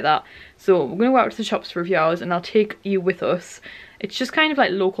work like that. So we're going to go out to the shops for a few hours and I'll take you with us. It's just kind of like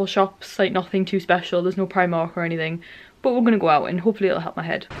local shops, like nothing too special. There's no Primark or anything, but we're going to go out and hopefully it'll help my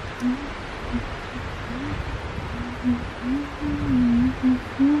head.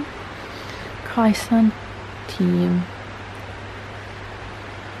 Croissant team.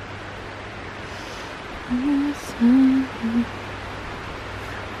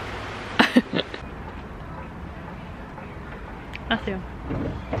 Matthew.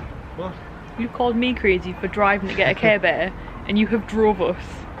 What? You called me crazy for driving to get a Care Bear, and you have drove us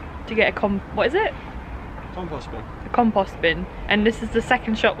to get a what is it? Compost bin. A compost bin. And this is the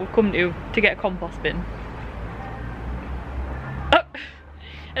second shop we've come to get a compost bin. Oh,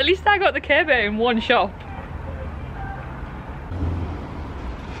 at least I got the Care Bear in one shop.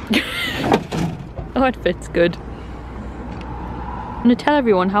 Oh, it fits good. I'm gonna tell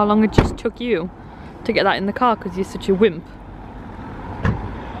everyone how long it just took you to get that in the car because you're such a wimp.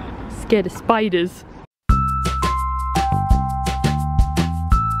 Scared of spiders.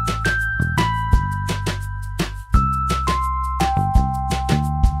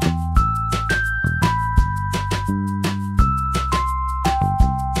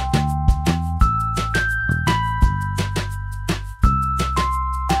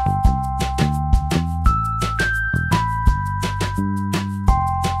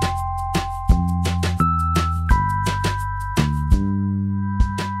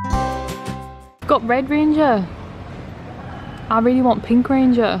 got Red Ranger. I really want Pink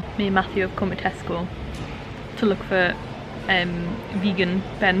Ranger. Me and Matthew have come to Tesco to look for vegan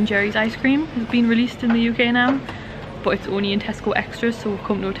Ben & Jerry's ice cream. It's been released in the UK now, but it's only in Tesco Extras, so we've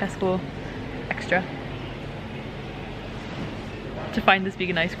come to a Tesco Extra to find this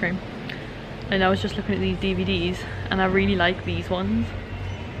vegan ice cream. And I was just looking at these DVDs and I really like these ones.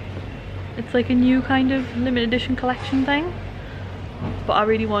 It's like a new kind of limited edition collection thing, but I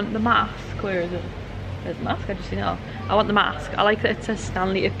really want the mask. Where is it? There's the mask, I just seen it. I want the mask. I like that it says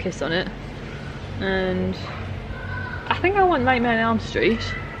Stanley Ipkiss on it, and I think I want Nightmare on Elm Street.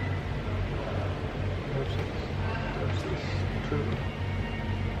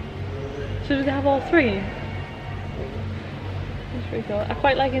 So do they have all three? That's pretty cool. I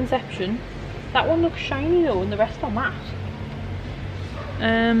quite like Inception. That one looks shiny though and the rest are matte.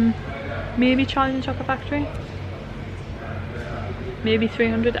 Maybe Charlie and the Chocolate Factory. Maybe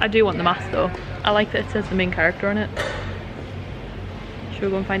 300. I do want the mask though. I like that it says the main character on it. Should we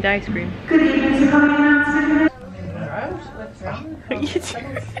go and find the ice cream? Good evening,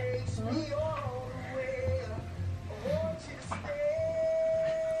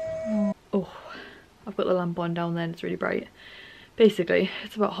 Oh, I've got the lamp on down there and it's really bright. Basically,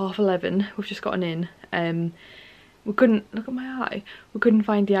 it's about 11:30. We've just gotten in. We couldn't, look at my eye, we couldn't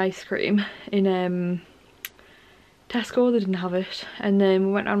find the ice cream in Tesco. They didn't have it. And then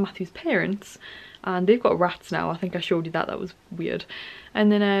we went around Matthew's parents and they've got rats now. I think I showed you that, that was weird.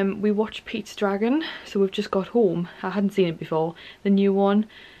 And then we watched Pete's Dragon, so we've just got home. I hadn't seen it before, the new one.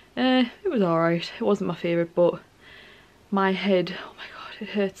 It was alright. It wasn't my favourite, but my head, oh my god, it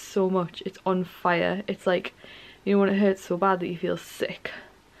hurts so much. It's on fire. It's like, you know when it hurts so bad that you feel sick.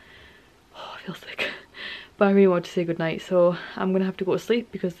 Oh, I feel sick. But I really want to say goodnight, so I'm gonna have to go to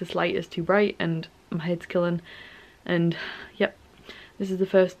sleep because this light is too bright and my head's killing. And yep, this is the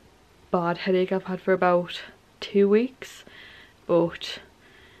first bad headache I've had for about 2 weeks, but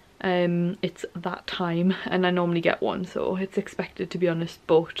it's that time and I normally get one, so it's expected, to be honest,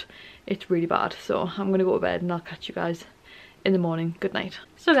 but it's really bad. So I'm gonna go to bed and I'll catch you guys in the morning. Good night.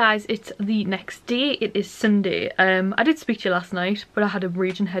 So guys, it's the next day. It is Sunday. I did speak to you last night, but I had a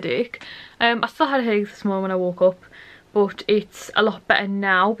raging headache. I still had a headache this morning when I woke up, but it's a lot better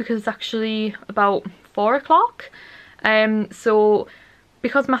now because it's actually about 4 o'clock. So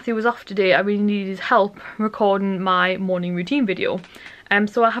because Matthew was off today, I really needed his help recording my morning routine video.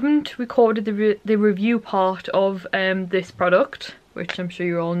 So I haven't recorded the review part of this product, which I'm sure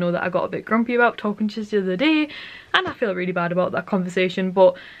you all know that I got a bit grumpy about talking to you the other day, and I feel really bad about that conversation,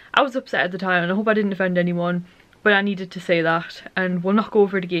 but I was upset at the time and I hope I didn't offend anyone, but I needed to say that and we'll not go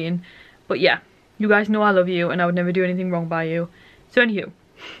over it again. But yeah, you guys know I love you and I would never do anything wrong by you. So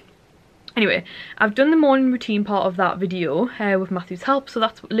anyway, I've done the morning routine part of that video with Matthew's help, so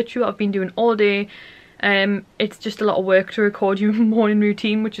that's literally what I've been doing all day. It's just a lot of work to record your morning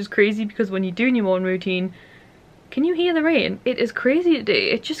routine, which is crazy because when you're doing your morning routine, can you hear the rain? It is crazy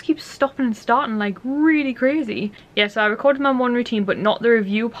today. It just keeps stopping and starting, like really crazy. Yeah, so I recorded my morning routine but not the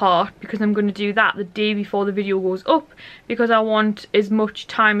review part because I'm going to do that the day before the video goes up because I want as much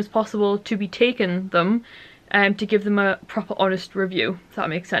time as possible to be taking them to give them a proper honest review, if that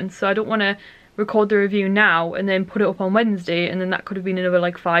makes sense. So I don't want to record the review now and then put it up on Wednesday and then that could have been another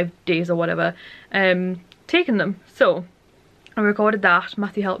like 5 days or whatever taking them. So I recorded that,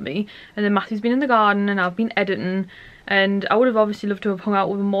 Matthew helped me, and then Matthew's been in the garden and I've been editing, and I would have obviously loved to have hung out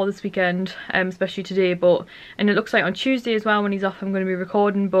with him more this weekend, especially today, and it looks like on Tuesday as well when he's off I'm going to be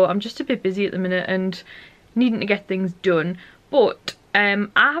recording, but I'm just a bit busy at the minute and needing to get things done. But I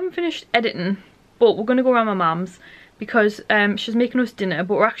haven't finished editing, but we're going to go around my mum's because she's making us dinner,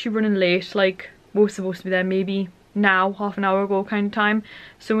 but we're actually running late. Like, we were supposed to be there maybe now, half an hour ago kind of time,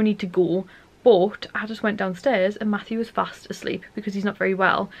 so we need to go. But I just went downstairs and Matthew was fast asleep because he's not very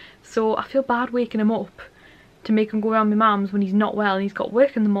well, so I feel bad waking him up to make him go around my mum's when he's not well and he's got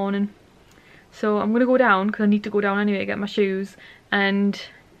work in the morning. So I'm gonna go down because I need to go down anyway to get my shoes, and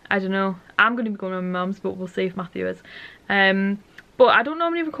I don't know, I'm gonna be going around my mum's, but we'll see if Matthew is. But I don't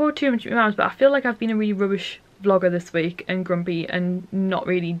normally record too much at my mum's, but I feel like I've been a really rubbish vlogger this week and grumpy and not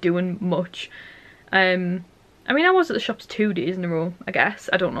really doing much. I mean, I was at the shops 2 days in a row, I guess.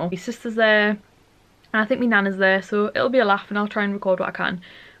 I don't know. My sister's there, and I think my nana's there, so it'll be a laugh and I'll try and record what I can.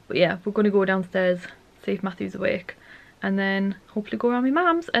 But yeah, we're going to go downstairs, see if Matthew's awake, and then hopefully go around my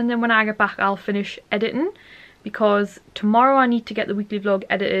mum's. And then when I get back, I'll finish editing, because tomorrow I need to get the weekly vlog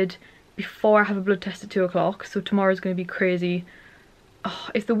edited before I have a blood test at 2 o'clock, so tomorrow's going to be crazy. Oh,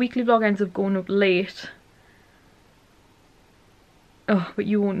 if the weekly vlog ends up going up late, oh, but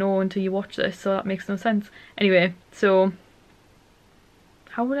you won't know until you watch this, so that makes no sense. Anyway, so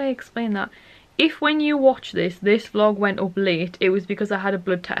how would I explain that? if when you watch this vlog went up late, it was because I had a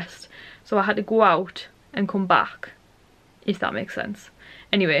blood test. So I had to go out and come back, if that makes sense.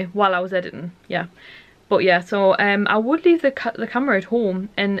 Anyway, while I was editing, yeah. But yeah, so I would leave the camera at home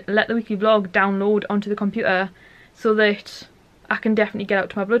and let the weekly vlog download onto the computer so that I can definitely get out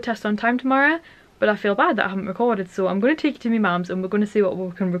to my blood test on time tomorrow. But I feel bad that I haven't recorded, so I'm going to take you to my mum's and we're going to see what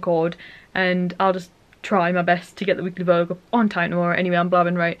we can record, and I'll just try my best to get the weekly vlog up on time tomorrow. Anyway, I'm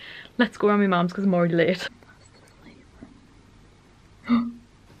blabbing, right? Let's go around my mum's because I'm already late.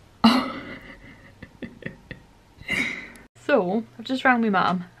 So, I've just rang my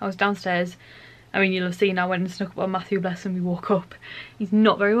mum. I was downstairs. I mean, you'll have seen I went and snuck up on Matthew, bless him, we woke up. He's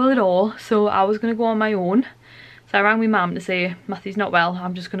not very well at all, so I was going to go on my own. So I rang my mum to say, Matthew's not well,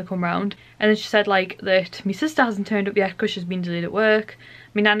 I'm just going to come round. And then she said like that my sister hasn't turned up yet because she's been delayed at work.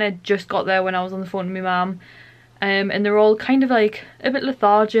 My nana just got there when I was on the phone with my mum. And they're all kind of like a bit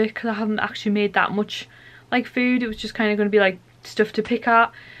lethargic because I haven't actually made that much like food. It was just kind of going to be like stuff to pick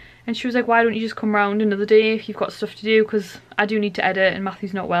at. And she was like, why don't you just come round another day if you've got stuff to do, because I do need to edit and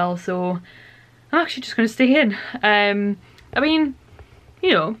Matthew's not well, so I'm actually just going to stay in. I mean,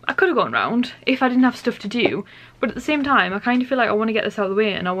 you know, I could have gone round if I didn't have stuff to do, but at the same time I kind of feel like I want to get this out of the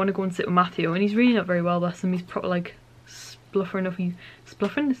way and I want to go and sit with Matthew, and he's really not very well, bless him. He's probably like spluffering up,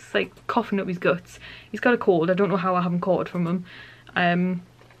 it's like coughing up his guts. He's got a cold, I don't know how I haven't caught it from him,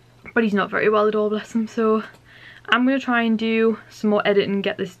 but he's not very well at all, bless him. So I'm going to try and do some more editing and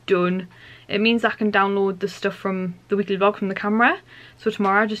get this done. It means I can download the stuff from the weekly vlog from the camera, so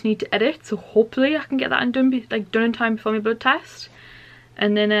tomorrow I just need to edit, so hopefully I can get that done in time before my blood test.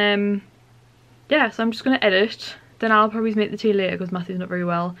 And then yeah, so I'm just going to edit, then I'll probably make the tea later because Matthew's not very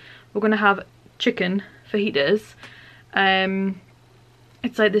well. We're going to have chicken fajitas.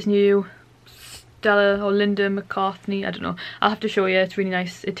 It's like this new Stella or Linda McCartney, I don't know, I'll have to show you. It's really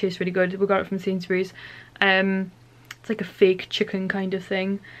nice, it tastes really good. We got it from Sainsbury's. It's like a fake chicken kind of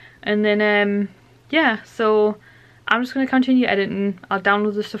thing. And then yeah, so I'm just going to continue editing. I'll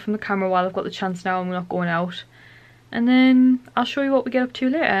download the stuff from the camera while I've got the chance now and we're not going out. And then I'll show you what we get up to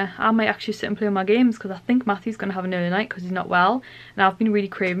later. I might actually sit and play on my games because I think Matthew's going to have an early night because he's not well. And I've been really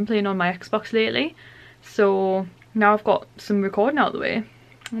craving playing on my Xbox lately. So now I've got some recording out of the way,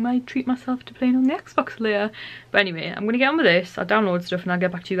 I might treat myself to playing on the Xbox later. But anyway, I'm going to get on with this. I'll download stuff and I'll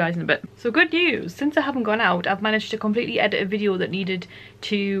get back to you guys in a bit. So good news, since I haven't gone out, I've managed to completely edit a video that needed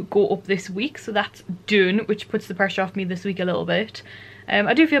to go up this week. So that's done, which puts the pressure off me this week a little bit.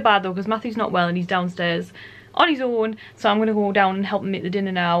 I do feel bad though because Matthew's not well and he's downstairs on his own. So I'm going to go down and help him make the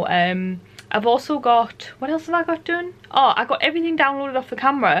dinner now. I've also got, what else have I got done? Oh, I got everything downloaded off the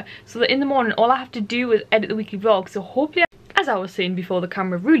camera so that in the morning all I have to do is edit the weekly vlog. So hopefully, as I was saying before the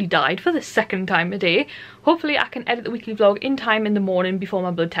camera really died for the second time a day, hopefully I can edit the weekly vlog in time in the morning before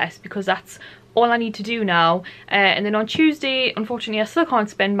my blood test, because that's all I need to do now. And then on Tuesday, unfortunately I still can't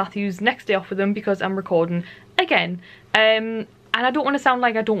spend Matthew's next day off with him because I'm recording again. And I don't want to sound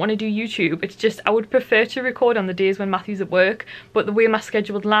like I don't want to do YouTube. It's just I would prefer to record on the days when Matthew's at work, but the way my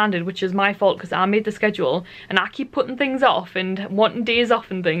schedule had landed, which is my fault because I made the schedule and I keep putting things off and wanting days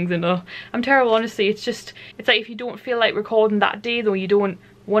off and things, and I'm terrible, honestly. It's like if you don't feel like recording that day though, you don't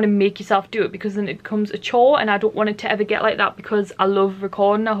want to make yourself do it because then it becomes a chore, and I don't want it to ever get like that because I love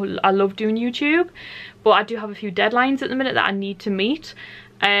recording, I love doing YouTube, but I do have a few deadlines at the minute that I need to meet.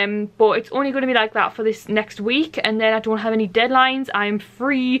 But it's only going to be like that for this next week, and then I don't have any deadlines. I'm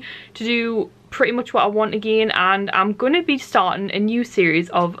free to do pretty much what I want again, and I'm going to be starting a new series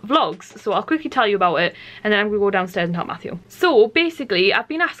of vlogs. So I'll quickly tell you about it and then I'm going to go downstairs and help Matthew. So basically I've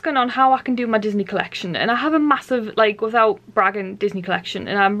been asking on how I can do my Disney collection, and I have a massive, like, without bragging, Disney collection,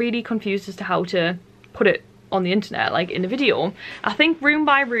 and I'm really confused as to how to put it on the internet, like in a video. I think room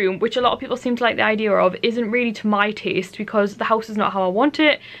by room, which a lot of people seem to like the idea of, isn't really to my taste because the house is not how I want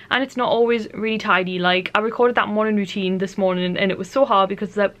it and it's not always really tidy. Like I recorded that morning routine this morning and it was so hard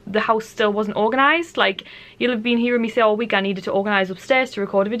because the house still wasn't organised. Like you'll have been hearing me say all week I needed to organise upstairs to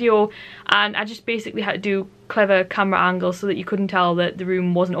record a video, and I just basically had to do clever camera angles so that you couldn't tell that the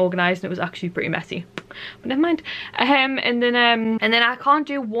room wasn't organised and it was actually pretty messy. But never mind. And then I can't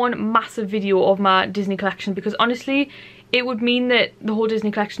do one massive video of my Disney collection because honestly it would mean that the whole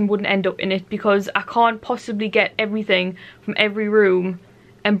Disney collection wouldn't end up in it, because I can't possibly get everything from every room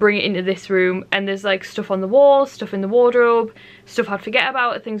and bring it into this room, and there's like stuff on the wall, stuff in the wardrobe, stuff I'd forget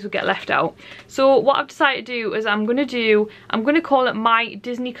about, things would get left out. So what I've decided to do is I'm going to call it my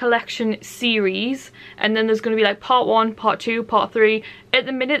Disney collection series, and then there's going to be like part 1, part 2, part 3. At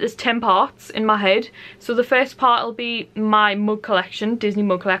the minute there's 10 parts in my head. So the first part will be my mug collection, Disney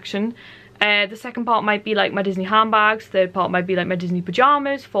mug collection. The second part might be like my Disney handbags, third part might be like my Disney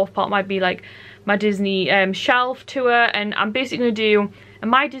pajamas, fourth part might be like my Disney shelf tour, and I'm basically going to do a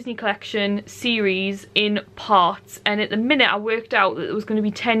My Disney Collection series in parts. And at the minute I worked out that there was going to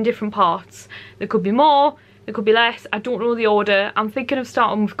be 10 different parts. There could be more, there could be less, I don't know the order. I'm thinking of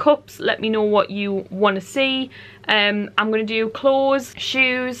starting with cups. Let me know what you want to see. I'm going to do clothes,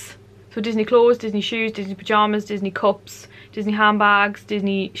 shoes, so Disney clothes, Disney shoes, Disney pajamas, Disney cups, Disney handbags,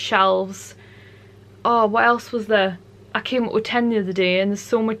 Disney shelves. Oh, what else was there? I came up with 10 the other day, and there's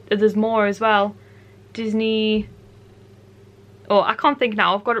so much, there's more as well. Disney, oh, I can't think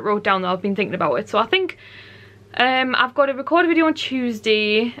now. I've got it wrote down though. I've been thinking about it. So I think I've got to record a video on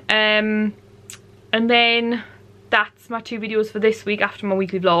Tuesday, and then that's my 2 videos for this week after my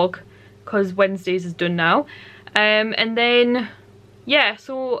weekly vlog, because Wednesdays is done now. And then yeah,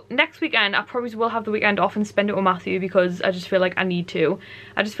 so next weekend I probably will have the weekend off and spend it with Matthew, because I just feel like I need to.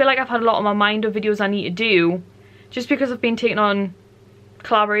 I just feel like I've had a lot on my mind of videos I need to do, just because I've been taking on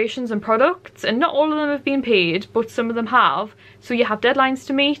collaborations and products, and not all of them have been paid, but some of them have. So you have deadlines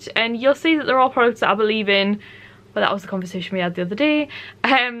to meet, and you'll see that they're all products that I believe in. But that was the conversation we had the other day.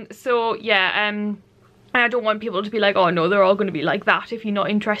 So yeah, and I don't want people to be like, oh no, they're all going to be like that. If you're not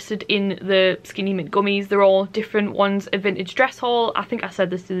interested in the Skinny Mint gummies, they're all different. One's a vintage dress haul. I think I said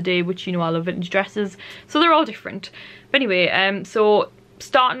this the other day, which you know I love vintage dresses. So they're all different. But anyway, so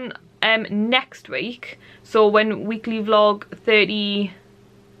starting next week, so when weekly vlog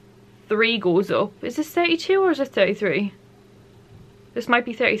 33 goes up, is this 32 or is it 33? This might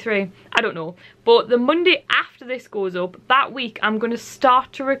be 33, I don't know. But the Monday after this goes up, that week I'm going to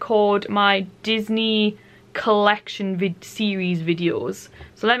start to record my Disney collection series videos.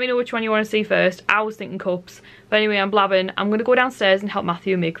 So let me know which one you want to see first. I was thinking cups. But anyway, I'm blabbing. I'm going to go downstairs and help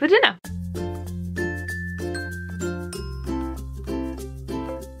Matthew make the dinner.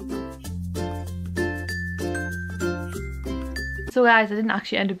 So guys, I didn't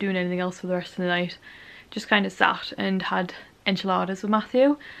actually end up doing anything else for the rest of the night. Just kind of sat and had enchiladas with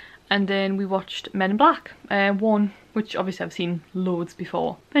Matthew, and then we watched Men in Black 1, which obviously I've seen loads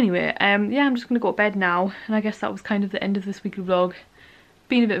before. But anyway, yeah, I'm just gonna go to bed now, and I guess that was kind of the end of this weekly vlog.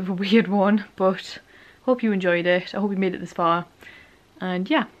 Been a bit of a weird one, but hope you enjoyed it. I hope you made it this far, and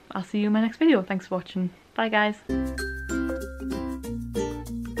yeah, I'll see you in my next video. Thanks for watching. Bye guys.